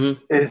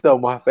 Mm-hmm. And so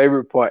my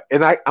favorite part,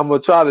 and I'm gonna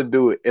try to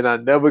do it, and I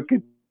never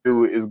could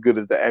do it as good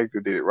as the actor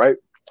did it, right?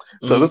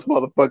 So this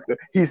motherfucker,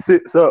 he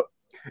sits up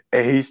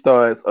and he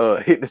starts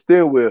hitting the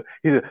steering wheel.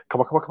 He said,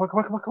 "Come on, come on, come on, come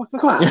on, come on, come on,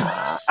 come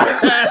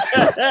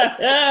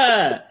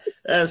on."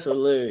 That's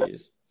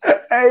hilarious.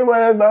 Hey, man,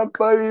 that's my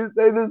funniest.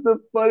 That is the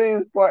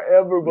funniest part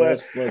ever, but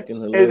that's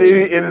fucking hilarious. And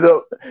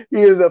then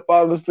he ended up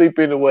falling asleep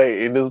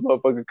anyway, and this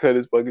motherfucker cut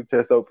his fucking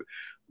chest open.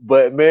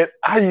 But man,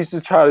 I used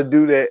to try to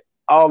do that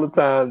all the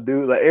time,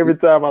 dude. Like every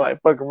time I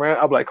like fuck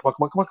around, I'm like, come on,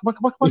 come on, come on,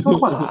 come on, come on,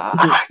 come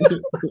on.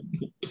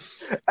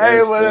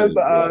 Hey, man, that's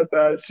the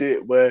all-time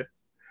shit, but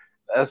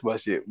that's my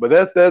shit.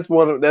 But that's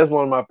one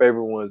of my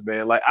favorite ones,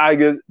 man. Like I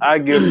give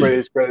Freddy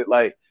his credit.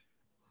 Like,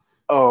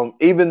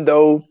 even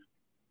though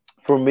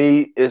for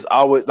me it's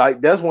always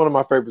like that's one of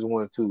my favorites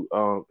one too.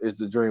 Is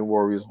the Dream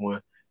Warriors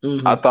one.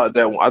 Mm-hmm. I thought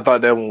that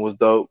one was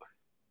dope.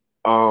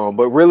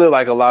 But really,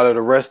 like a lot of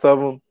the rest of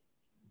them,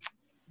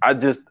 I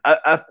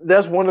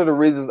that's one of the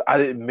reasons I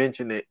didn't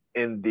mention it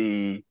in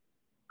the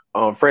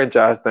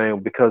franchise thing,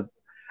 because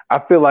I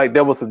feel like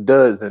there was some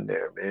duds in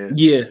there, man.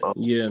 Yeah,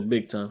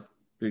 big time.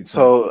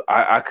 So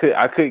I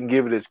couldn't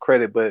give it its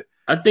credit, but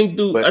I think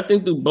through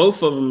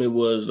both of them it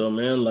was though,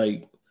 man.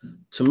 Like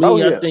to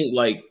me, I think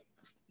like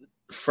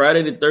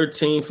Friday the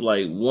 13th,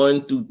 like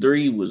 1 through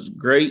 3 was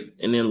great,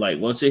 and then like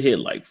once it hit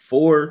like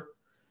 4,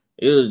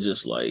 it was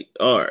just like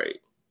all right.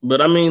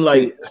 But I mean,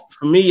 like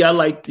for me, I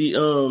like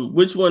the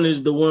which one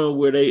is the one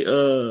where they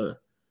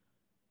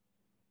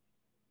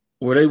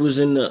was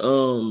in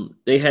the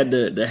they had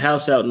the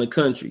house out in the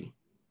country.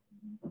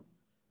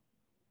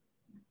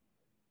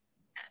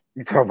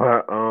 You talking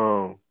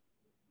about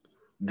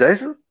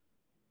Jason?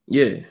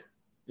 Yeah,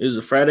 it was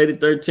a Friday the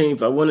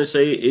 13th. I want to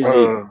say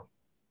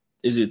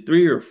is it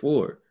 3 or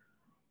 4?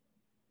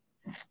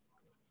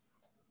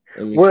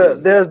 Well,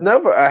 there's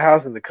never a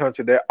house in the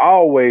country. There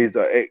always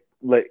a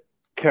lake,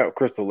 Camp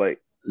Crystal Lake.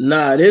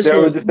 Nah, this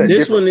one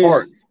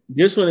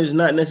is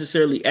not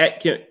necessarily at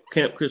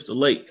Camp Crystal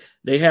Lake.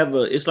 They have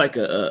it's like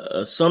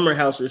a summer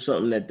house or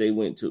something that they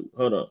went to.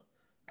 Hold on,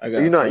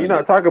 you're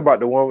not talking about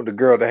the one with the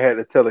girl that had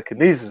the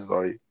telekinesis,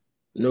 are you?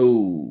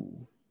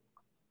 No.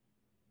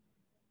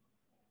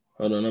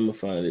 Hold on, I'm gonna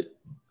find it.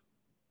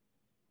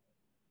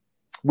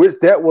 Which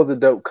that was a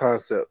dope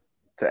concept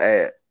to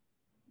add,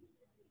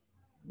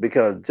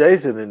 because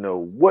Jason didn't know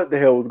what the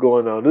hell was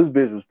going on. This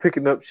bitch was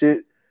picking up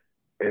shit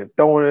and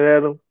throwing it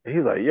at him. And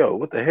he's like, "Yo,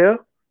 what the hell?"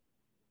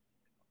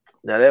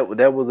 Now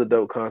that was a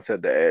dope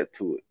concept to add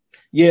to it.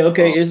 Yeah,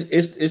 okay,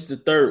 it's the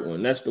third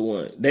one. That's the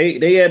one.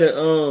 They had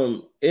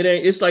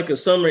it's like a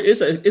summer.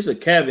 It's a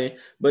cabin,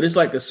 but it's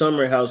like a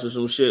summer house or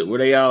some shit where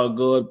they all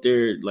go up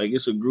there. Like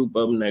it's a group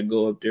of them that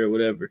go up there or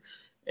whatever.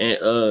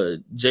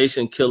 And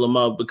Jason kill them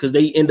out because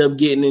they end up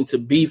getting into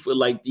beef with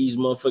like these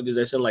motherfuckers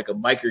that's in like a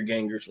biker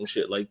gang or some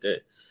shit like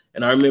that.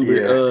 And I remember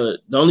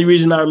the only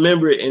reason I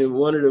remember it, and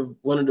one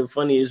of the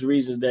funniest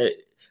reasons that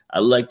I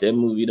like that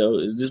movie though,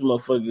 is this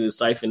motherfucker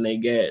siphon their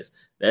gas.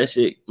 That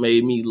shit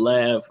made me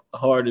laugh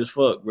hard as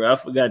fuck, bro. I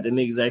forgot that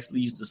niggas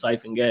actually used to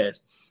siphon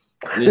gas.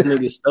 And this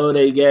nigga stole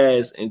their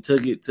gas and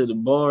took it to the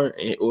barn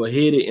or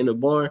hid it in the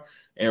barn.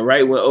 And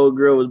right when old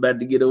girl was about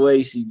to get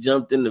away, she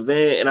jumped in the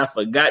van, and I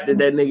forgot that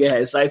nigga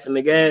had siphoned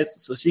the gas.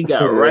 So she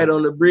got right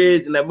on the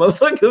bridge, and that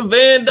motherfucking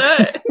van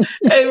died.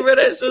 Hey, bro,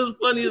 that shit was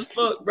funny as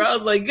fuck, bro. I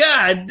was like,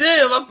 God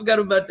damn, I forgot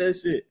about that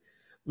shit.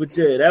 But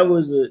yeah, that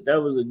was a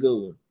good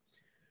one.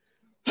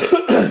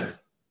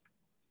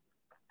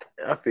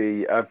 I feel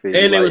you.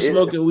 And they were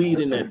smoking weed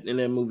in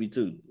that movie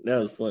too. That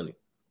was funny.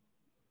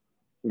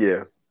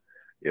 Yeah.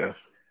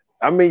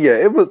 I mean,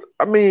 it was.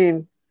 I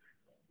mean,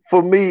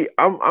 for me,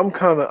 I'm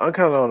kind of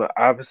on the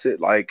opposite.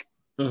 Like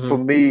for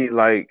me,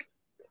 like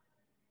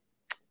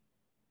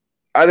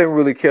I didn't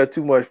really care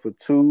too much for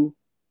 2.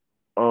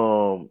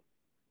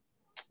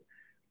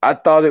 I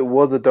thought it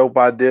was a dope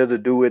idea to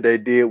do what they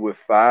did with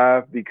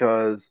 5,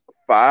 because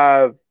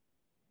 5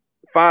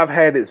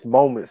 had its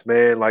moments,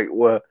 man. Like it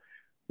was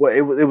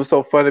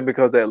so funny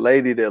because that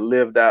lady that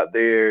lived out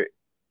there,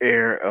 and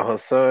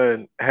her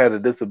son had a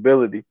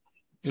disability,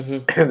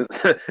 and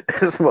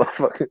this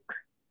motherfucker.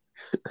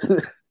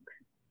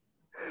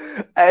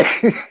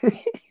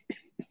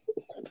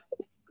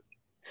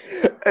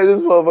 And this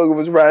motherfucker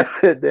was riding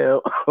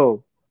that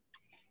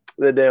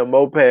damn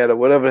moped or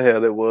whatever the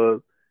hell it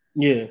was.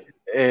 Yeah.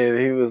 And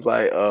he was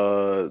like,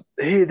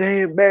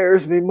 they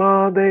embarrassed me,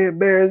 Mom. They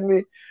embarrassed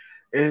me.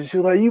 And she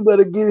was like, you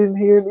better get in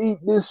here and eat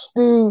this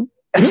stew.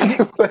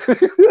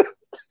 Motherfuckers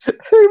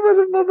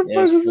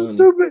are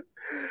stupid.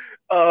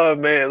 Oh,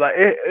 man. Like,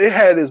 it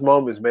had its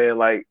moments, man.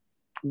 Like,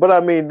 but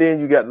I mean, then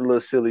you got the little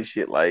silly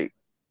shit. Like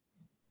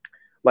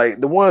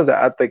the ones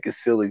that I think is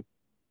silly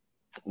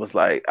was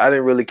like, I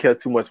didn't really care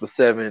too much for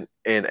 7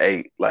 and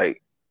 8.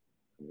 Like,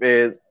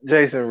 man,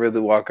 Jason really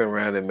walking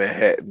around in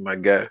Manhattan, my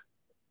guy.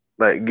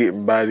 Like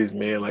getting bodies,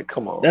 man. Like,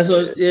 come on. That's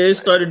what. Yeah, it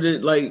started to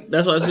like.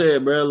 That's what I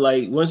said, bro.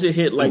 Like once it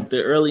hit like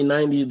the early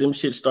 '90s, them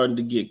shit started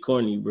to get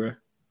corny, bro.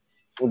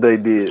 They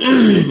did.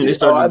 They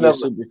started to get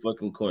super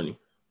fucking corny.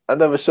 I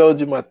never showed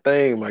you my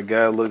thing, my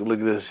guy. Look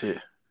at this shit.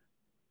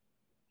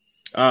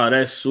 Ah,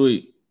 that's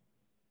sweet.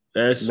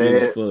 That's sweet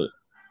as Man, fuck.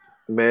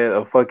 man,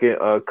 a fucking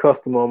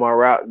customer on my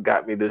route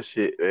got me this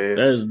shit, man.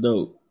 That's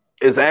dope.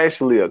 It's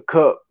actually a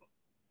cup,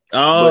 but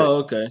Oh,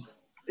 okay.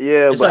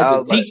 yeah, It's but like I a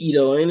was like, tiki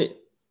though, ain't it?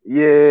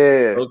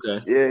 yeah,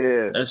 Okay.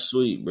 yeah. That's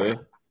sweet, bro.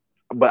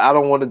 But I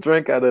don't want to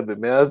drink out of it,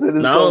 man. I said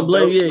it's Now I so don't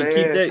blame dope, you. Yeah,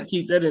 man.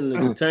 keep that in the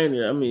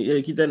container. I mean,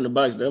 yeah, keep that in the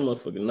box. That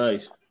motherfucker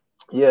nice.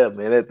 Yeah,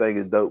 man, that thing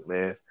is dope,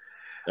 man.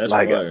 That's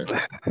Like, fire.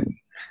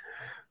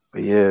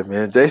 but yeah,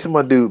 man, Jason,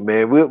 my dude,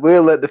 man.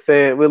 We'll let the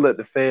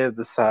fans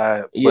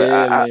decide. But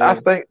Yeah, man.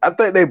 I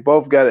think they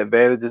both got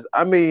advantages.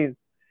 I mean,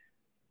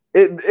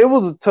 it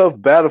was a tough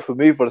battle for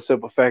me for the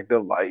simple fact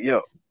of like,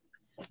 yo,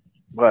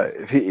 but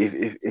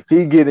if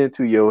he get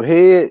into your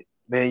head,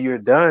 man, you're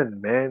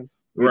done, man.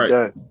 You're Right.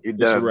 done. You're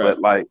It's a done.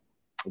 wrap.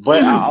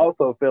 But I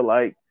also feel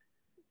like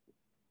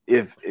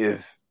if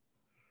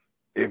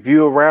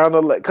you around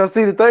the lake, cause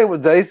see the thing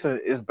with Jason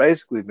is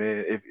basically,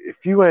 man,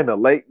 if you ain't a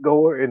lake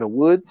goer in the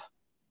woods,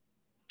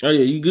 Oh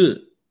yeah, you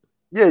good.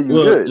 yeah, you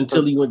Well, good.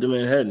 until he went to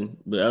Manhattan,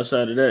 but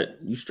outside of that,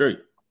 you straight.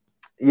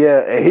 Yeah,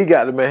 and he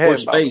got to Or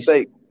Manhattan by space,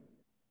 mistake.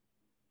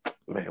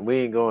 Man, we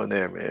ain't going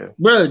there, man.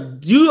 bro.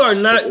 You are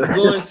not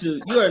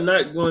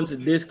going to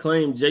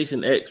disclaim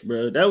Jason X,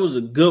 bro. That was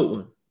a good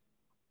one.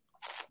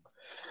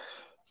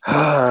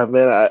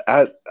 Man,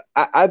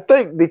 I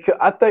think because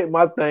I think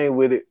my thing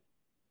with it.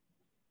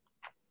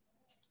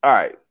 All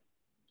right,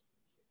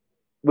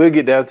 we'll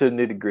get down to the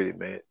nitty gritty,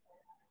 man.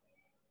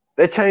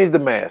 They changed the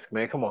mask,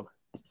 man. Come on,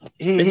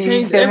 They he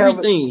changed can't have it.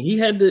 everything. He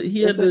had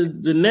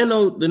the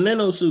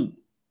nano suit.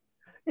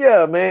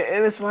 Yeah, man,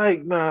 and it's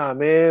like, nah,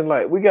 man,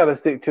 like we gotta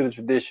stick to the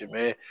tradition,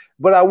 man.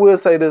 But I will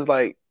say this,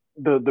 like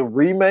the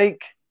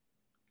remake.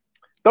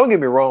 Don't get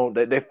me wrong,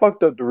 that they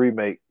fucked up the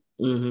remake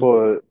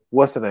for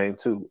what's the name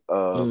too,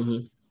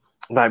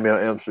 Nightmare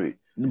on Elm Street.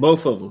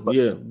 Both of them, But,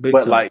 yeah, big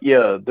but time. like,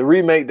 yeah, the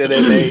remake that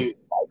they made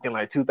in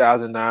like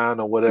 2009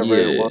 or whatever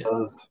it Yeah,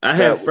 was. I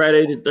had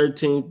Friday the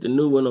 13th, the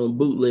new one on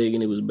bootleg,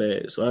 and it was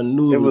bad. So I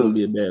knew it was gonna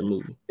be a bad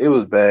movie. It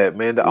was bad,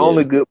 man. The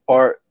only good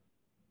part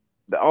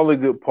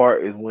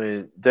is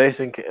when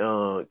Jason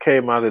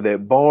came out of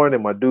that barn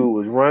and my dude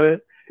was running,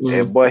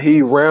 and boy,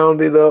 he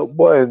rounded up,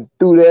 boy, and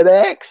threw that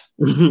axe.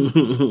 I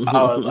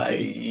was like,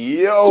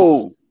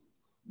 yo,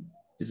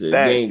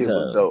 that game shit time.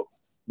 was dope.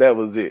 That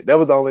was it. That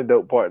was the only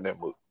dope part in that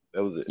movie.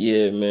 That was it.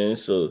 Yeah, man.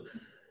 So,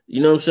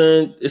 you know what I'm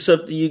saying? It's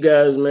up to you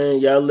guys, man.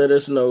 Y'all let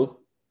us know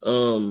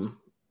who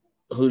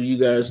do you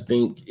guys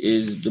think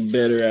is the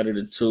better out of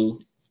the two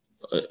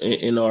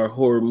in our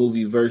horror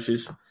movie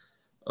versus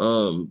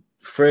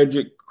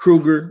Frederick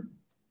Krueger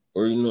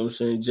or, you know what I'm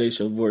saying,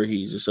 Jason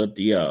Voorhees. It's up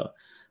to y'all.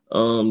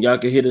 Y'all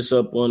can hit us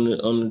up on the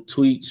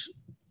tweets,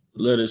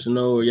 let us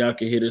know, or y'all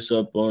can hit us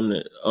up on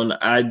the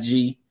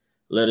IG,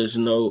 let us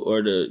know,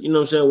 or the, you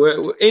know what I'm saying,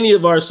 where any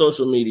of our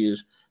social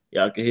medias,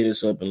 y'all can hit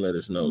us up and let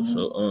us know.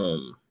 So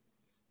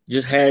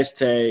just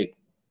hashtag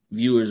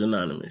viewers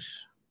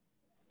anonymous.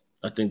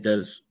 I think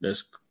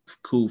that's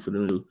cool for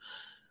them to do.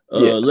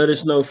 Let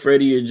us know,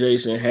 Freddy or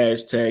Jason,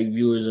 hashtag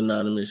viewers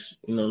anonymous.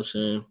 You know what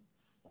I'm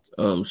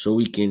saying? So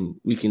we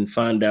can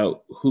find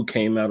out who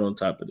came out on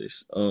top of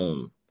this.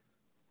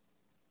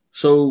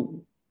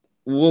 So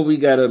what we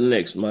got up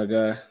next, my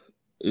guy?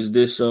 Is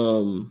this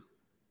the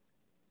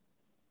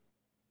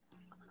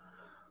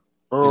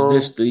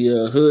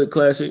Hood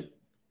Classic?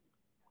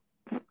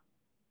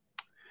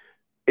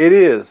 It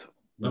is.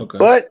 Okay.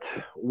 But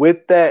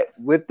with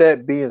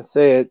that being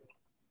said,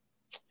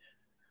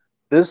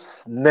 this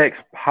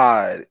next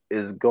pod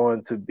is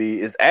going to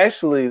be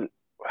actually,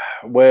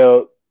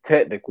 well,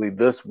 technically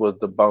this was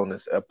the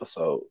bonus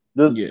episode.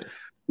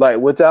 Like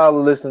what y'all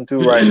are listening to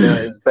right now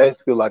is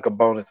basically like a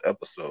bonus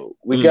episode.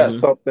 We got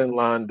something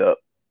lined up.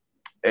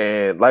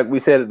 And like we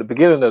said at the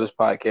beginning of this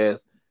podcast,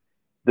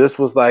 this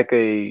was like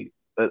an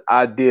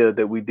idea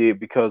that we did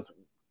because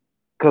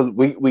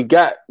we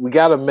got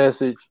a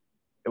message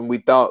and we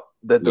thought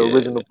that the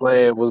original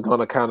plan was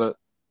gonna kind of,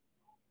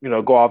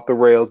 go off the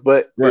rails,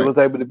 but it was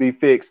able to be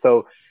fixed.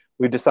 So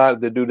we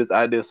decided to do this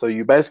idea. So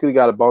you basically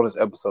got a bonus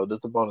episode.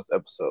 Just a bonus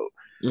episode.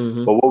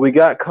 But what we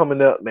got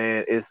coming up,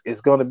 man, is it's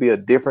going to be a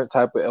different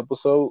type of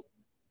episode.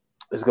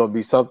 It's going to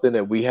be something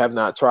that we have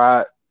not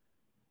tried.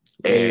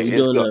 And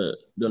we're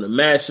doing a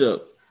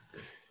mashup.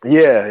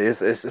 Yeah,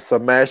 it's a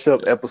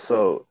mashup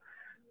episode.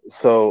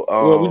 So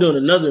we're doing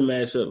another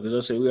mashup because I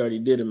said we already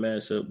did a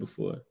mashup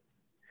before.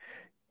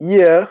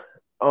 Yeah.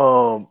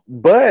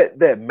 But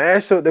that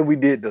mashup that we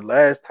did the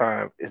last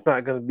time, it's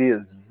not going to be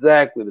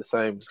exactly the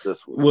same as this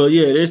one. Well,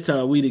 yeah, this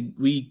time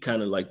we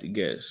kind of like to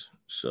guess.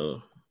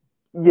 So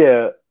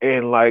yeah,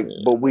 and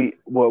but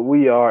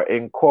we are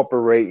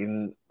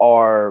incorporating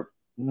our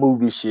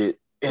movie shit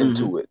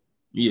into it.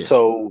 Yeah.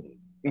 So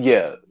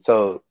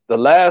so the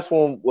last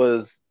one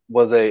was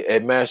a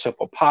mashup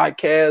of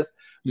podcasts,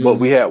 but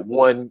we had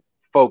one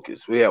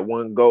focus, we had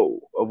one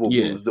goal of what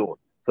we was doing.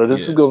 So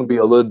this is going to be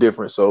a little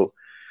different. So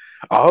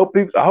I hope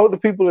the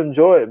people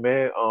enjoy it,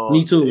 man.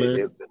 Me too,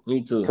 man.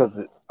 Me too. Because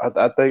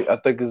I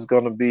think it's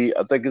gonna be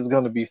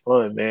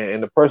fun, man.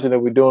 And the person that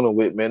we're doing it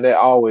with, man, they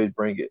always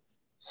bring it.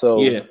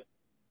 So Yeah.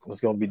 it's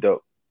gonna be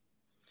dope.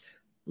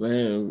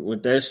 Man,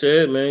 with that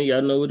said, man,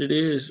 y'all know what it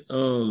is.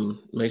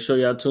 Make sure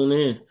y'all tune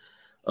in.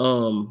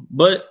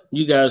 But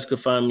you guys can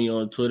find me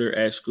on Twitter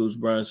at Scoots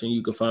Bronson.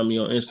 You can find me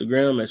on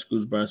Instagram at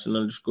Scoots Bronson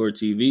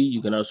 _TV.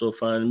 You can also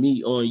find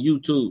me on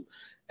YouTube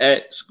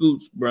at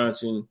Scoots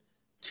Bronson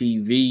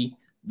TV.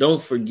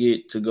 Don't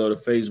forget to go to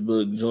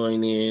Facebook,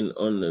 join in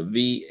on the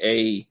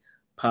VA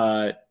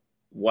Pod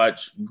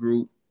Watch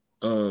group.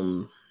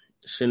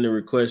 Send a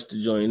request to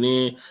join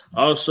in.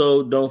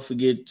 Also, don't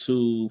forget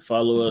to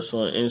follow us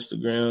on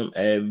Instagram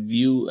at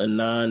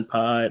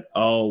ViewAnonPod,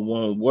 all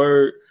one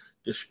word.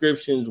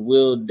 Descriptions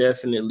will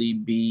definitely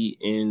be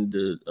in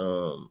the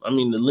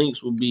the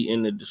links will be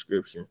in the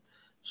description.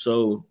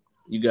 So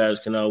you guys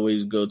can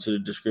always go to the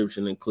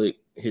description and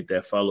hit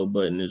that follow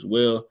button as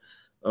well.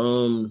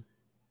 And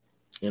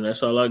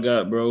that's all I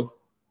got, bro.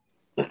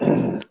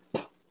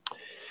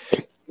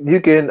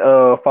 You can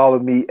follow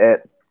me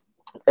at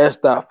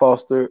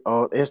s.foster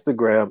on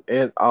Instagram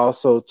and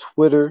also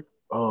Twitter.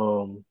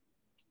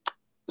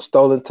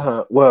 Stolen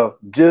Time. Well,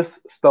 just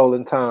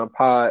Stolen Time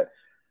Pod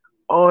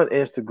on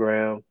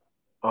Instagram.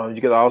 You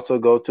can also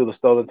go to the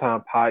Stolen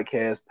Time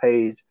Podcast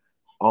page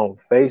on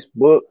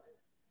Facebook.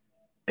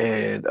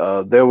 And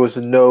there was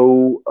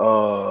no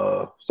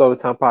Stolen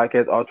Time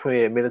Podcast all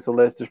 28 minutes or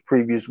less this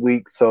previous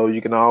week. So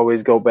you can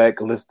always go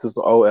back and listen to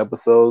some old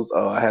episodes.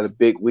 I had a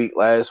big week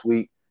last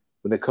week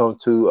when it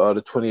comes to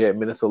the 28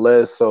 minutes or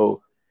less.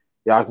 So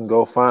y'all can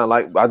go find,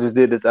 like I just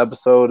did this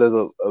episode.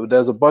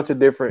 There's a bunch of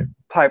different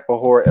type of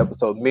horror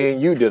episodes. Me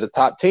and you did a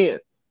top 10.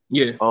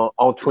 Yeah.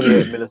 On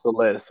 28 minutes or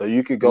less. So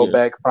you could go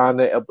back, find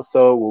that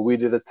episode where we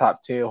did a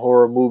top 10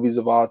 horror movies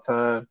of all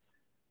time.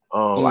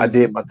 I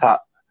did my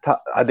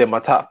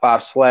top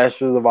 5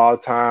 slashers of all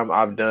time.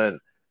 I've done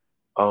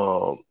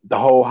the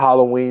whole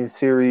Halloween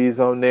series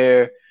on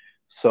there.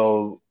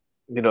 So,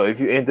 if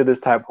you're into this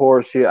type of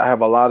horror shit, I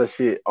have a lot of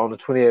shit on the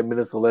 28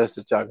 minutes or less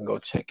that y'all can go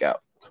check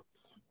out.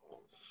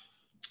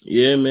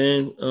 Yeah,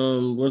 man.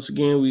 Once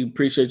again, we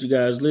appreciate you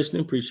guys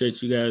listening.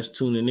 Appreciate you guys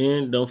tuning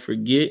in. Don't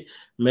forget,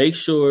 make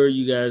sure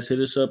you guys hit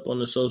us up on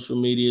the social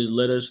medias.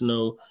 Let us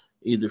know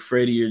either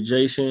Freddy or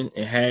Jason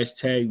and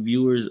hashtag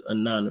viewers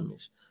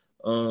anonymous.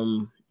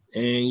 And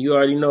you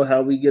already know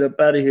how we get up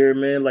out of here,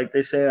 man. Like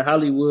they say in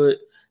Hollywood,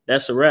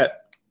 that's a wrap.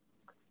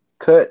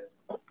 Cut.